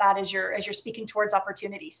talk about that as you're speaking towards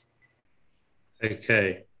opportunities.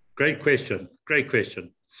 Okay, great question.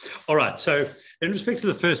 All right, so in respect to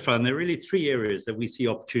the first one, there are really three areas that we see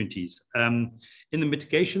opportunities. In the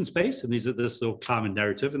mitigation space, and this is all climate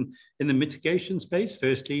narrative, and in the mitigation space,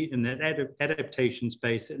 firstly, in the adaptation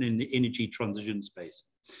space, and in the energy transition space.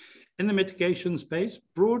 In the mitigation space,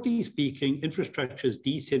 broadly speaking, infrastructure is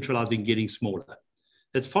decentralizing, getting smaller.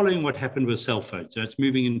 It's following what happened with cell phones. So it's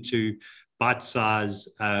moving into bite-size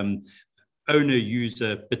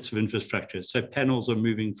owner-user bits of infrastructure. So panels are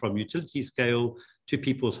moving from utility scale to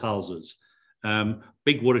people's houses.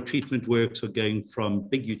 Big water treatment works are going from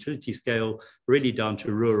big utility scale really down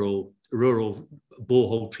to rural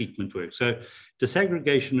borehole treatment work. So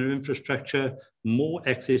disaggregation of infrastructure, more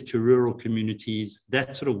access to rural communities,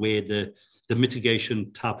 that's sort of where the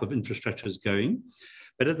mitigation type of infrastructure is going.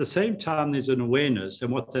 But at the same time, there's an awareness,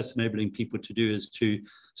 and what that's enabling people to do is to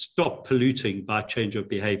stop polluting by change of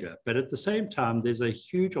behavior. But at the same time, there's a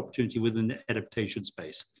huge opportunity within the adaptation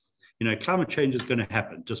space. You know, climate change is going to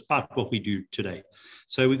happen despite what we do today.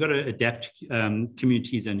 So we've got to adapt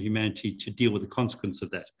communities and humanity to deal with the consequence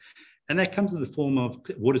of that. And that comes in the form of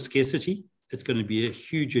water scarcity. It's going to be a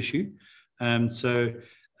huge issue.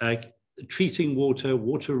 Treating water,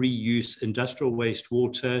 water reuse, industrial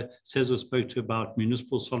wastewater. Cesar spoke to about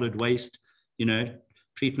municipal solid waste, you know,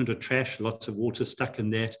 treatment of trash, lots of water stuck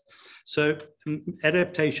in that. So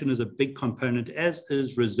adaptation is a big component, as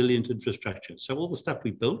is resilient infrastructure. So all the stuff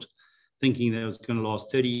we built, thinking that it was going to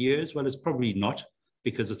last 30 years, well, it's probably not,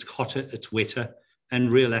 because it's hotter, it's wetter,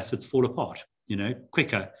 and real assets fall apart, you know,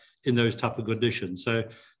 quicker in those type of conditions. So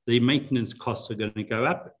the maintenance costs are going to go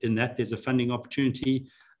up. In that, there's a funding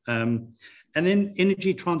opportunity. And then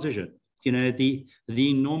energy transition, you know, the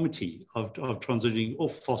enormity of transitioning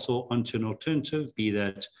off fossil onto an alternative, be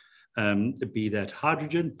that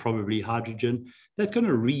hydrogen, probably hydrogen, that's going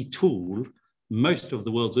to retool most of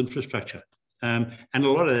the world's infrastructure. And a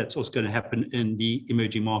lot of that's also going to happen in the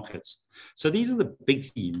emerging markets. So these are the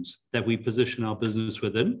big themes that we position our business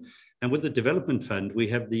within. And with the development fund, we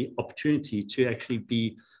have the opportunity to actually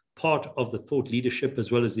be part of the thought leadership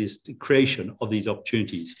as well as the creation of these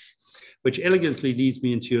opportunities, which elegantly leads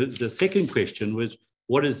me into the second question, was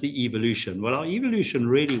what is the evolution? Well, our evolution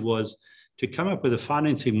really was to come up with a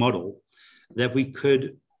financing model that we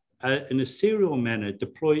could, in a serial manner,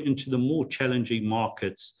 deploy into the more challenging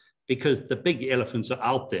markets, because the big elephants are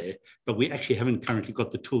out there, but we actually haven't currently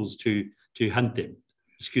got the tools to hunt them.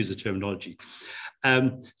 Excuse the terminology.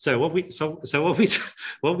 So what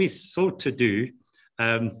we sought to do,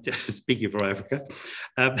 speaking for Africa,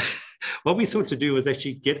 what we sought to do was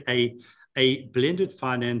actually get a blended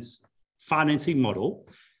financing model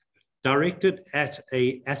directed at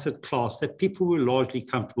an asset class that people were largely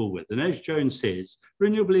comfortable with. And as Joan says,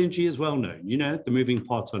 renewable energy is well known. You know, the moving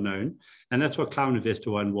parts are known, and that's what Climate Investor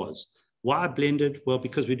 1 was. Why blended? Well,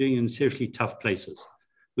 because we're doing it in seriously tough places.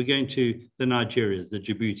 We're going to the Nigerias, the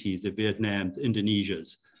Djiboutis, the Vietnams, the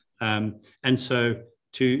Indonesias. And so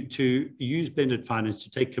to use blended finance to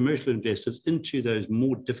take commercial investors into those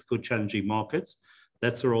more difficult, challenging markets,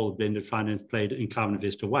 that's the role of blended finance played in Climate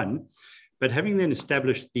Investor 1. But having then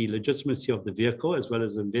established the legitimacy of the vehicle as well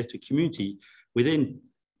as the investor community, we then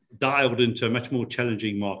dialed into a much more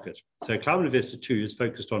challenging market. So Climate Investor 2 is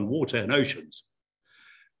focused on water and oceans.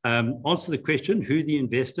 Answer the question, who are the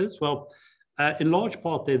investors? Well, in large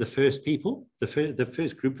part, they're the first people, the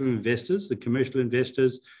first group of investors, the commercial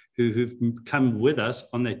investors who've come with us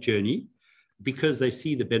on that journey, because they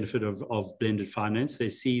see the benefit of blended finance, they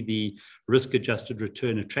see the risk-adjusted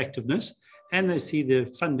return attractiveness, and they see the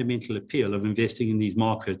fundamental appeal of investing in these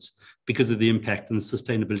markets because of the impact and the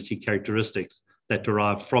sustainability characteristics that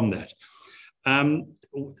derive from that.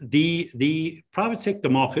 The private sector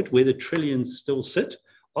market, where the trillions still sit,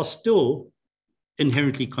 are still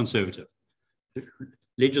inherently conservative.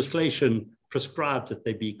 Legislation prescribes that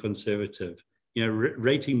they be conservative. You know,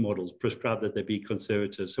 rating models prescribe that they be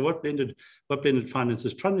conservative. So what blended finance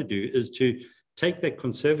is trying to do is to take that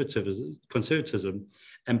conservatism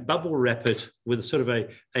and bubble wrap it with sort of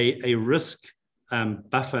a risk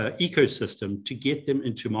buffer ecosystem to get them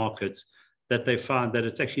into markets that they find that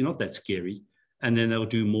it's actually not that scary, and then they'll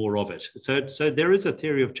do more of it. So there is a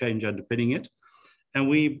theory of change underpinning it, and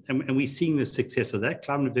we're seeing the success of that.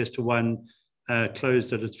 Climate Investor 1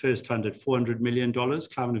 closed at its first fund at $400 million.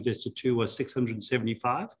 Climate Investor 2 was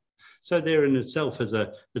 675. So there in itself is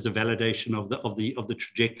a validation of the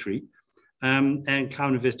trajectory. And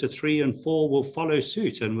Climate Investor 3 and 4 will follow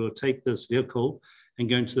suit, and we'll take this vehicle and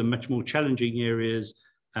go into the much more challenging areas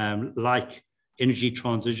like energy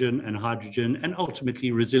transition and hydrogen, and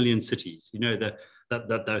ultimately resilient cities. You know,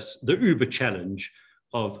 the Uber challenge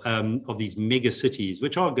of these mega cities,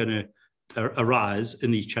 which are going to arise in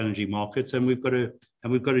these challenging markets, and we've got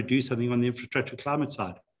to do something on the infrastructure climate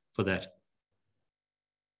side for that.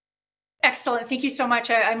 Excellent. Thank you so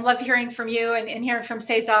much. I love hearing from you and hearing from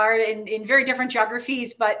Cesar in very different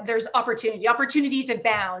geographies, but there's opportunities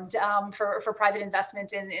abound for private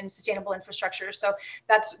investment in sustainable infrastructure. So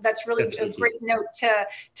that's really Absolutely. A great note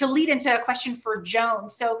to lead into a question for Joan.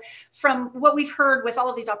 So from what we've heard with all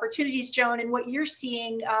of these opportunities, Joan, and what you're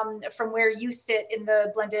seeing from where you sit in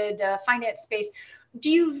the blended finance space, Do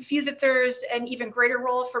you view that there's an even greater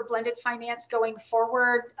role for blended finance going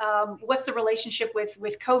forward? What's the relationship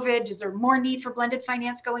with COVID? Is there more need for blended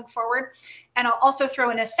finance going forward? And I'll also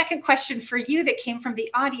throw in a second question for you that came from the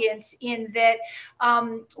audience, in that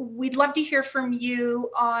we'd love to hear from you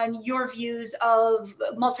on your views of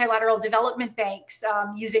multilateral development banks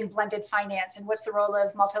using blended finance, and what's the role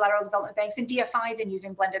of multilateral development banks and DFIs in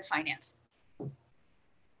using blended finance?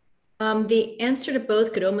 The answer to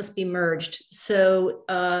both could almost be merged. So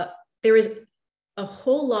there is a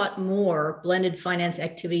whole lot more blended finance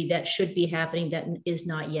activity that should be happening that is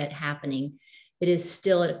not yet happening. It is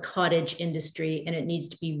still a cottage industry, and it needs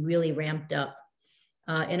to be really ramped up.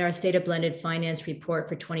 In our State of Blended Finance report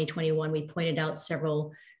for 2021, we pointed out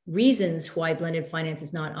several reasons why blended finance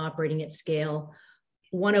is not operating at scale.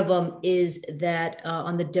 One of them is that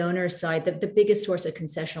on the donor side, the biggest source of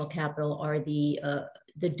concessional capital are the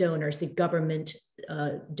donors, the government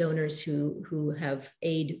donors who have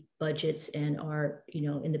aid budgets and are,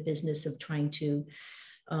 in the business of trying to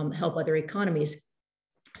help other economies.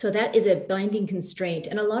 So that is a binding constraint.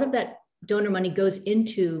 And a lot of that donor money goes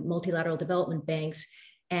into multilateral development banks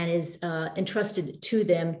and is entrusted to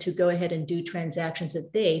them to go ahead and do transactions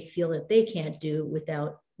that they feel that they can't do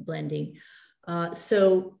without blending.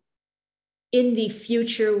 So in the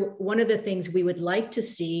future, one of the things we would like to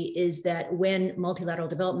see is that when multilateral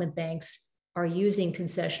development banks are using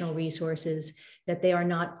concessional resources, that they are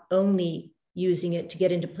not only using it to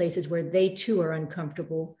get into places where they too are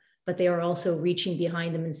uncomfortable, but they are also reaching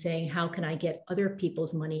behind them and saying, how can I get other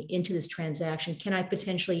people's money into this transaction? Can I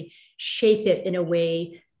potentially shape it in a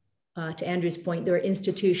way, to Andrew's point, there are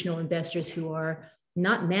institutional investors who are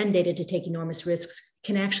not mandated to take enormous risks,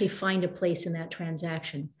 can actually find a place in that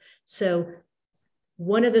transaction. So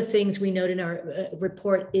one of the things we note in our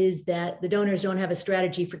report is that the donors don't have a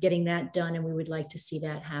strategy for getting that done, and we would like to see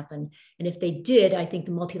that happen. And if they did, I think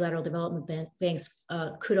the multilateral development banks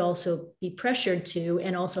could also be pressured to,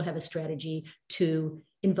 and also have a strategy to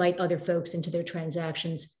invite other folks into their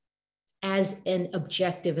transactions as an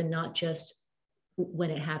objective and not just when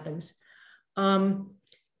it happens.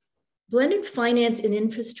 Blended finance in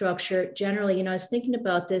infrastructure, generally, I was thinking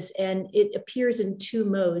about this, and it appears in two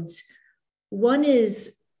modes. One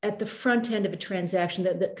is at the front end of a transaction,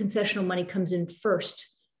 that the concessional money comes in first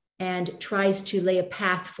and tries to lay a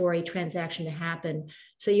path for a transaction to happen.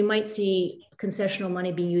 So you might see concessional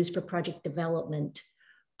money being used for project development,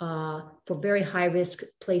 for very high risk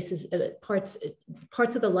places, parts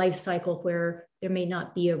of the life cycle where there may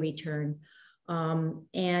not be a return.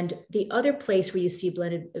 And the other place where you see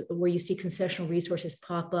concessional resources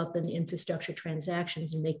pop up in infrastructure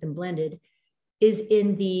transactions and make them blended is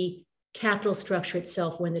in the capital structure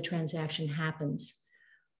itself when the transaction happens.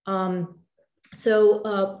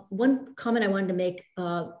 So one comment I wanted to make,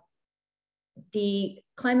 the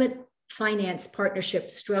climate finance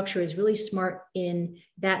partnership structure is really smart in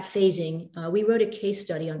that phasing. We wrote a case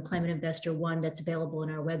study on Climate Investor One that's available on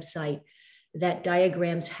our website that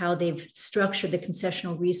diagrams how they've structured the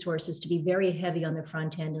concessional resources to be very heavy on the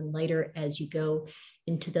front end and lighter as you go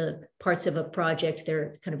into the parts of a project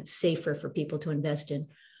they're kind of safer for people to invest in.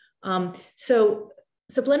 So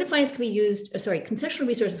blended finance can be used, concessional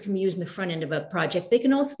resources can be used in the front end of a project. They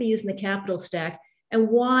can also be used in the capital stack. And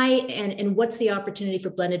why and what's the opportunity for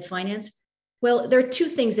blended finance? Well, there are two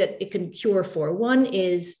things that it can cure for. One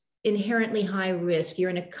is inherently high risk. You're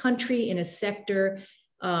in a country, in a sector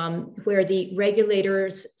where the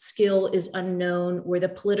regulator's skill is unknown, where the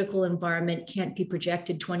political environment can't be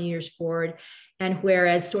projected 20 years forward, and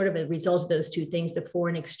whereas sort of a result of those two things, the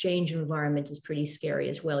foreign exchange environment is pretty scary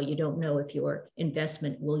as well. You don't know if your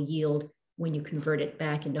investment will yield when you convert it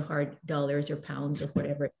back into hard dollars or pounds or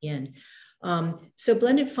whatever again. So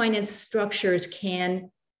blended finance structures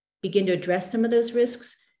can begin to address some of those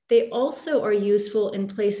risks. They also are useful in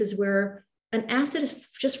places where an asset is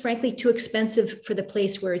just frankly too expensive for the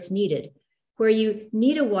place where it's needed, where you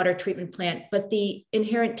need a water treatment plant, but the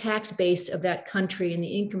inherent tax base of that country and the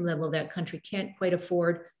income level of that country can't quite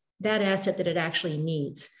afford that asset that it actually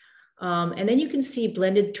needs. And then you can see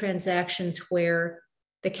blended transactions where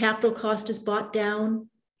the capital cost is bought down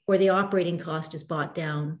or the operating cost is bought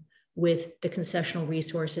down with the concessional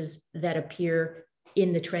resources that appear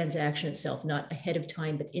in the transaction itself, not ahead of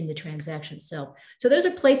time, but in the transaction itself. So those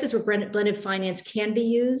are places where blended finance can be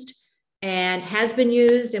used and has been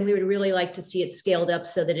used, and we would really like to see it scaled up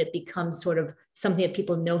so that it becomes sort of something that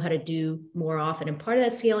people know how to do more often. And part of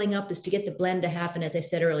that scaling up is to get the blend to happen, as I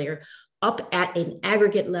said earlier, up at an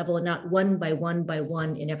aggregate level and not one by one by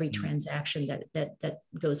one in every transaction that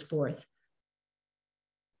goes forth.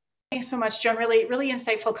 Thanks so much, Joan. Really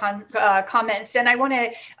insightful comments. And I want to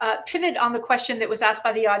pivot on the question that was asked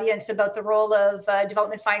by the audience about the role of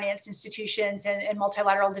development finance institutions and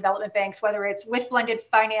multilateral development banks, whether it's with blended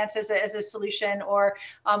finance as a solution or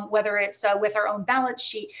whether it's with our own balance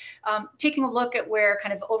sheet. Taking a look at where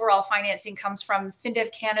kind of overall financing comes from,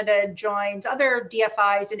 FinDev Canada joins other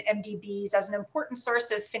DFIs and MDBs as an important source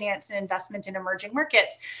of finance and investment in emerging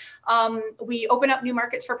markets. We open up new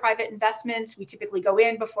markets for private investments. We typically go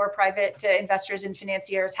in before private investors and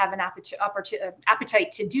financiers have an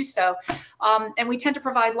appetite to do so. And we tend to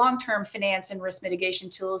provide long-term finance and risk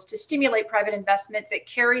mitigation tools to stimulate private investment that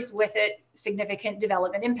carries with it significant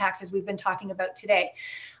development impacts, as we've been talking about today.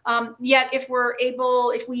 Yet, if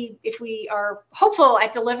we are hopeful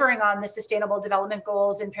at delivering on the Sustainable Development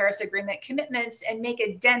Goals and Paris Agreement commitments and make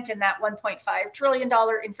a dent in that $1.5 trillion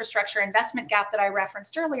infrastructure investment gap that I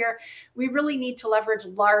referenced earlier, we really need to leverage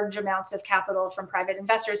large amounts of capital from private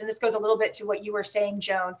investors. And this goes a little bit to what you were saying,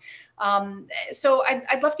 Joan. So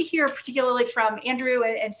I'd love to hear, particularly from Andrew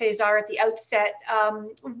and Cesar at the outset,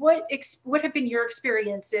 what have been your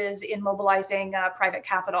experiences in mobilizing private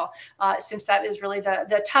capital, since that is really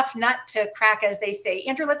the tough nut to crack, as they say.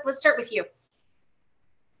 Andrew, let's start with you.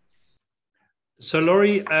 So,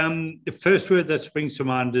 Laurie, the first word that springs to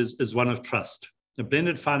mind is one of trust. The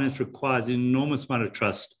blended finance requires an enormous amount of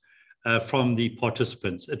trust from the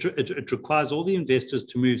participants. It requires all the investors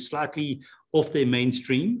to move slightly off their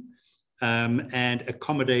mainstream and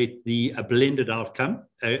accommodate a blended outcome,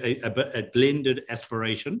 a blended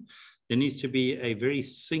aspiration. There needs to be a very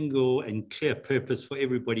single and clear purpose for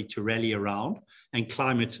everybody to rally around, and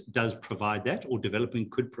climate does provide that, or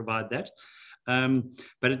development could provide that.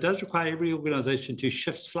 But it does require every organization to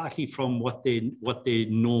shift slightly from what their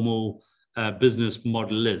normal business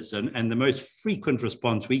model is. And the most frequent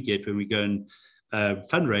response we get when we go and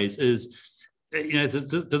fundraise is, this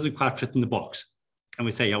doesn't quite fit in the box. And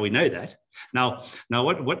we say, yeah, we know that. Now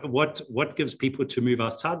what gives people to move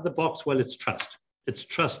outside the box? Well, it's trust. It's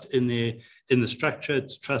trust in the structure,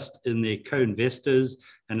 it's trust in their co-investors,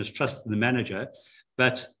 and it's trust in the manager.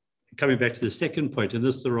 But coming back to the second point, and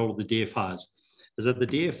this is the role of the DFIs, is that the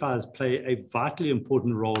DFIs play a vitally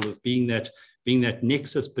important role of being that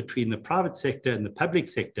nexus between the private sector and the public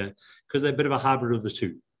sector, because they're a bit of a hybrid of the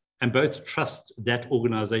two, and both trust that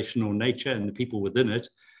organizational nature and the people within it.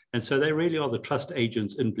 And so they really are the trust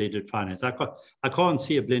agents in blended finance. I can't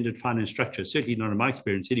see a blended finance structure, certainly not in my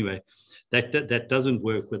experience anyway, that doesn't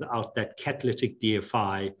work without that catalytic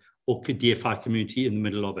DFI or DFI community in the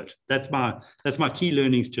middle of it. That's my key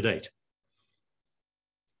learnings to date.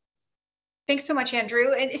 Thanks so much,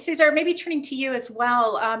 Andrew. And Cesar, maybe turning to you as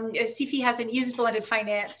well. CFI hasn't used blended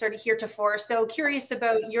finance sort of heretofore, so curious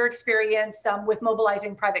about your experience with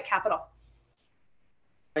mobilizing private capital.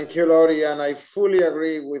 Thank you, Laurie. And I fully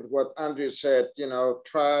agree with what Andrew said,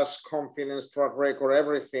 trust, confidence, track record,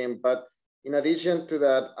 everything. But in addition to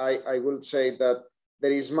that, I will say that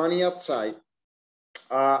there is money outside.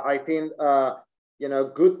 I think,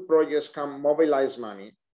 good projects can mobilize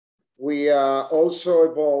money. We also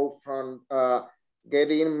evolved from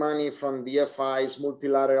getting money from DFIs,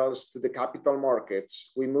 multilaterals to the capital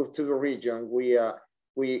markets. We moved to the region.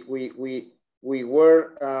 We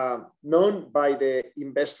were known by the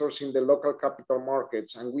investors in the local capital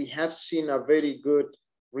markets, and we have seen a very good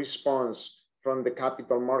response from the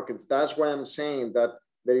capital markets. That's why I'm saying that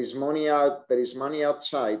there is money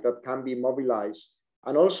outside that can be mobilized.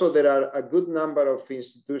 And also there are a good number of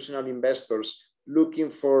institutional investors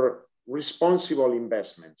looking for responsible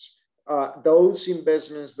investments. Those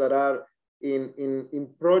investments that are in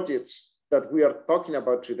projects that we are talking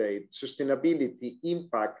about today, sustainability,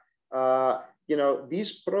 impact,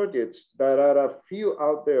 these projects that are a few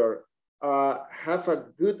out there have a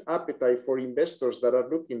good appetite for investors that are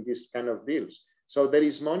looking these kind of deals. So there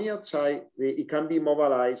is money outside, it can be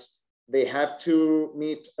mobilized. They have to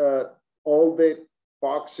meet all the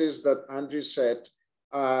boxes that Andrew said,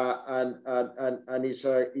 and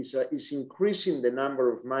it's increasing the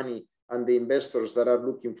number of money and the investors that are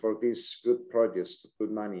looking for these good projects to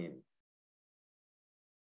put money in.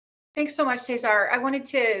 Thanks so much, Cesar. I wanted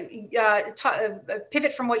to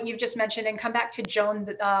pivot from what you've just mentioned and come back to Joan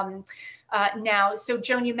now. So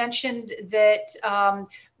Joan, you mentioned that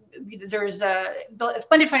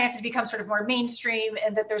blended finance has become sort of more mainstream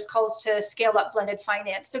and that there's calls to scale up blended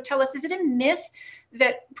finance. So tell us, is it a myth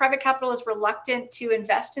that private capital is reluctant to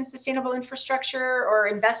invest in sustainable infrastructure or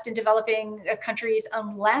invest in developing countries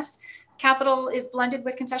unless capital is blended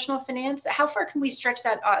with concessional finance? How far can we stretch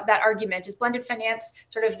that argument? Is blended finance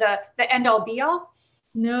sort of the end all be all?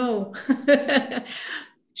 No.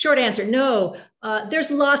 Short answer, no.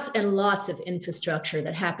 There's lots and lots of infrastructure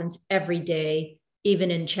that happens every day,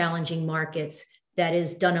 even in challenging markets, that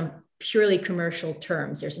is done on purely commercial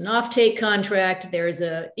terms. There's an offtake contract, there's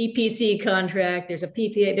a EPC contract, there's a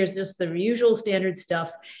PPA, there's just the usual standard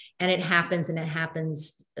stuff, and it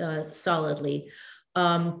happens solidly.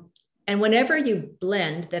 And whenever you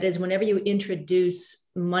blend, that is, whenever you introduce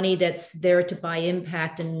money that's there to buy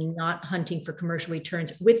impact and not hunting for commercial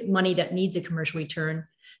returns with money that needs a commercial return,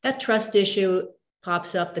 that trust issue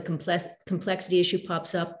pops up, the complexity issue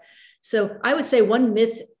pops up. So I would say one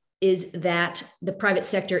myth is that the private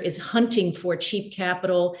sector is hunting for cheap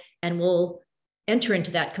capital and will enter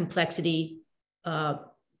into that complexity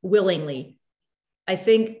willingly. I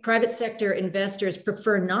think private sector investors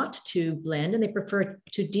prefer not to blend, and they prefer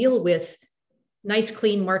to deal with nice,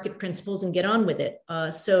 clean market principles and get on with it.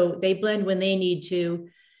 So they blend when they need to.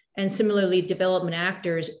 And similarly, development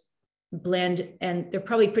actors blend, and they're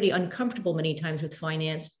probably pretty uncomfortable many times with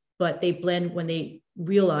finance, but they blend when they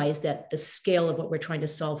realize that the scale of what we're trying to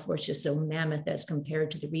solve for is just so mammoth as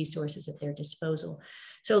compared to the resources at their disposal.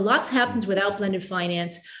 So lots happens without blended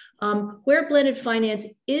finance. Where blended finance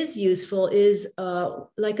is useful is,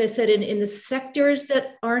 like I said, in the sectors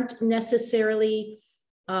that aren't necessarily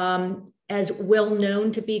as well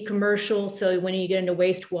known to be commercial. So when you get into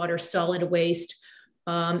wastewater, solid waste,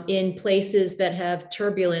 in places that have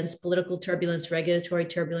turbulence, political turbulence, regulatory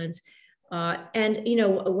turbulence. And, you know,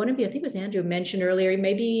 one of you, I think it was Andrew, mentioned earlier,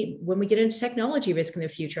 maybe when we get into technology risk in the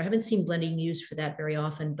future, I haven't seen blending used for that very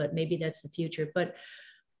often, but maybe that's the future. But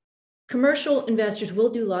commercial investors will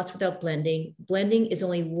do lots without blending. Blending is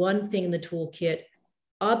only one thing in the toolkit.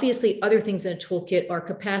 Obviously, other things in the toolkit are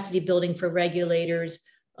capacity building for regulators,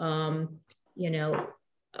 you know,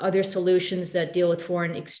 other solutions that deal with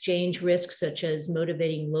foreign exchange risks, such as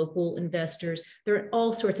motivating local investors. There are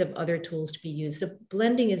all sorts of other tools to be used. So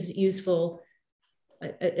blending is useful,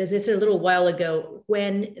 as I said a little while ago,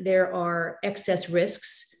 when there are excess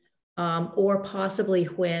risks, or possibly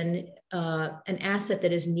when an asset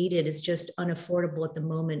that is needed is just unaffordable at the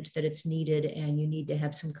moment that it's needed, and you need to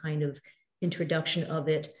have some kind of introduction of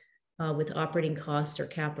it with operating costs or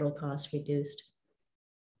capital costs reduced.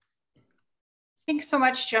 Thanks so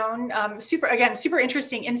much, Joan. Super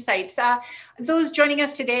interesting insights. Those joining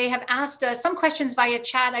us today have asked some questions via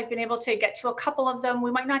chat. I've been able to get to a couple of them.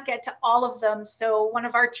 We might not get to all of them, so one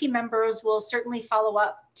of our team members will certainly follow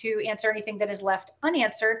up to answer anything that is left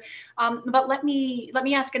unanswered. But let me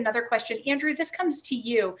ask another question. Andrew, this comes to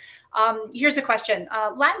you. Here's the question.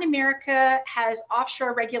 Latin America has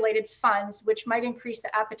offshore regulated funds, which might increase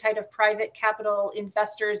the appetite of private capital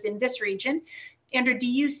investors in this region. Andrew, do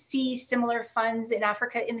you see similar funds in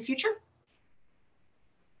Africa in the future?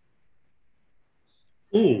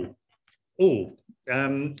 A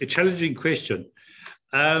challenging question.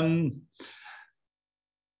 I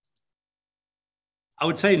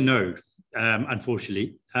would say no,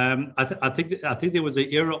 unfortunately. I think there was an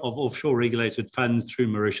era of offshore regulated funds through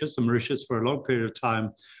Mauritius. And Mauritius, for a long period of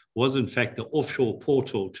time, was in fact the offshore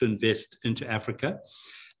portal to invest into Africa.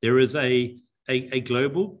 There is a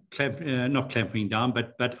global, not clamping down,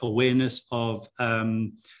 but awareness of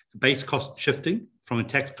base cost shifting from a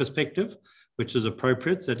tax perspective, which is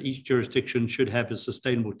appropriate, that each jurisdiction should have a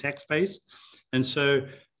sustainable tax base. And so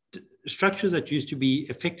structures that used to be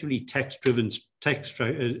effectively tax-driven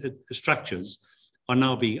structures are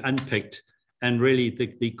now being unpicked, and really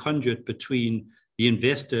the conduit between the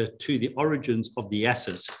investor to the origins of the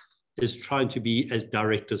asset is trying to be as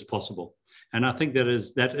direct as possible. And I think that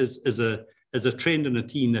is a trend and a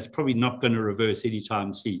theme that's probably not going to reverse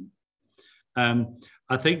anytime soon.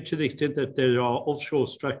 I think to the extent that there are offshore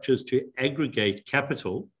structures to aggregate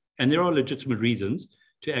capital, and there are legitimate reasons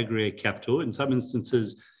to aggregate capital. In some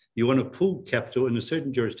instances, you want to pool capital in a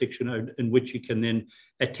certain jurisdiction in which you can then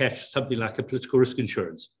attach something like a political risk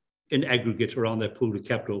insurance in aggregate around that pool of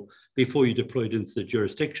capital before you deploy it into the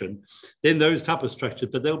jurisdiction. Then those type of structures,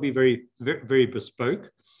 but they'll be very, very, very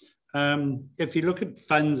bespoke. If you look at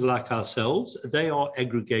funds like ourselves, they are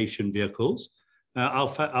aggregation vehicles. Our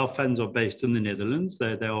funds are based in the Netherlands.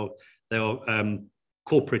 They are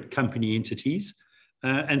corporate company entities.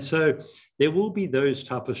 And so there will be those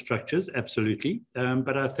type of structures, absolutely.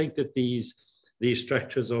 But I think that these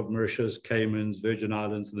structures of Mauritius, Caymans, Virgin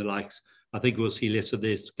Islands, and the likes, I think we'll see less of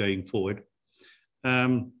this going forward.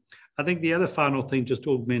 I think the other final thing, just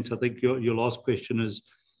to augment, I think your last question is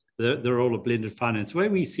the role of blended finance. The way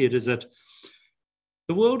we see it is that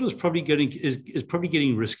the world is probably getting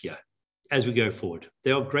riskier as we go forward.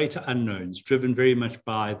 There are greater unknowns driven very much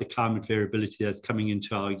by the climate variability that's coming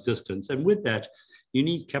into our existence. And with that, you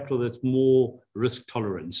need capital that's more risk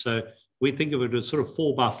tolerant. So we think of it as sort of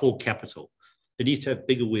 4x4 capital. It needs to have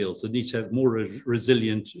bigger wheels. It needs to have more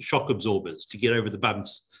resilient shock absorbers to get over the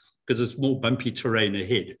bumps, because it's more bumpy terrain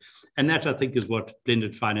ahead. And that, I think, is what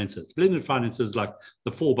blended finance is. Blended finance is like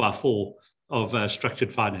the 4x4 of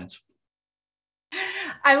structured finance.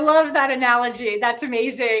 I love that analogy. That's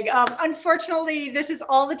amazing. Unfortunately, this is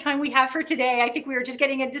all the time we have for today. I think we were just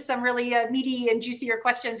getting into some really meaty and juicier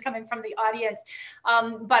questions coming from the audience.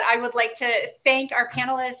 But I would like to thank our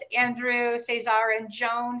panelists, Andrew, Cesar, and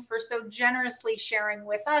Joan, for so generously sharing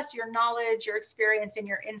with us your knowledge, your experience, and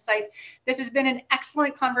your insights. This has been an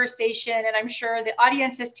excellent conversation, and I'm sure the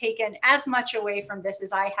audience has taken as much away from this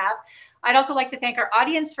as I have. I'd also like to thank our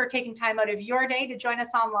audience for taking time out of your day to join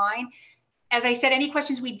us online. As I said, any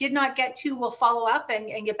questions we did not get to, we'll follow up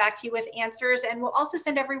and get back to you with answers. And we'll also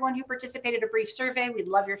send everyone who participated a brief survey. We'd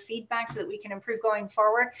love your feedback so that we can improve going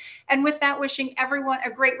forward. And with that, wishing everyone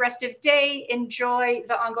a great rest of day. Enjoy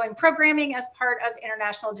the ongoing programming as part of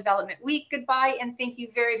International Development Week. Goodbye, and thank you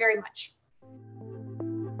very, very much.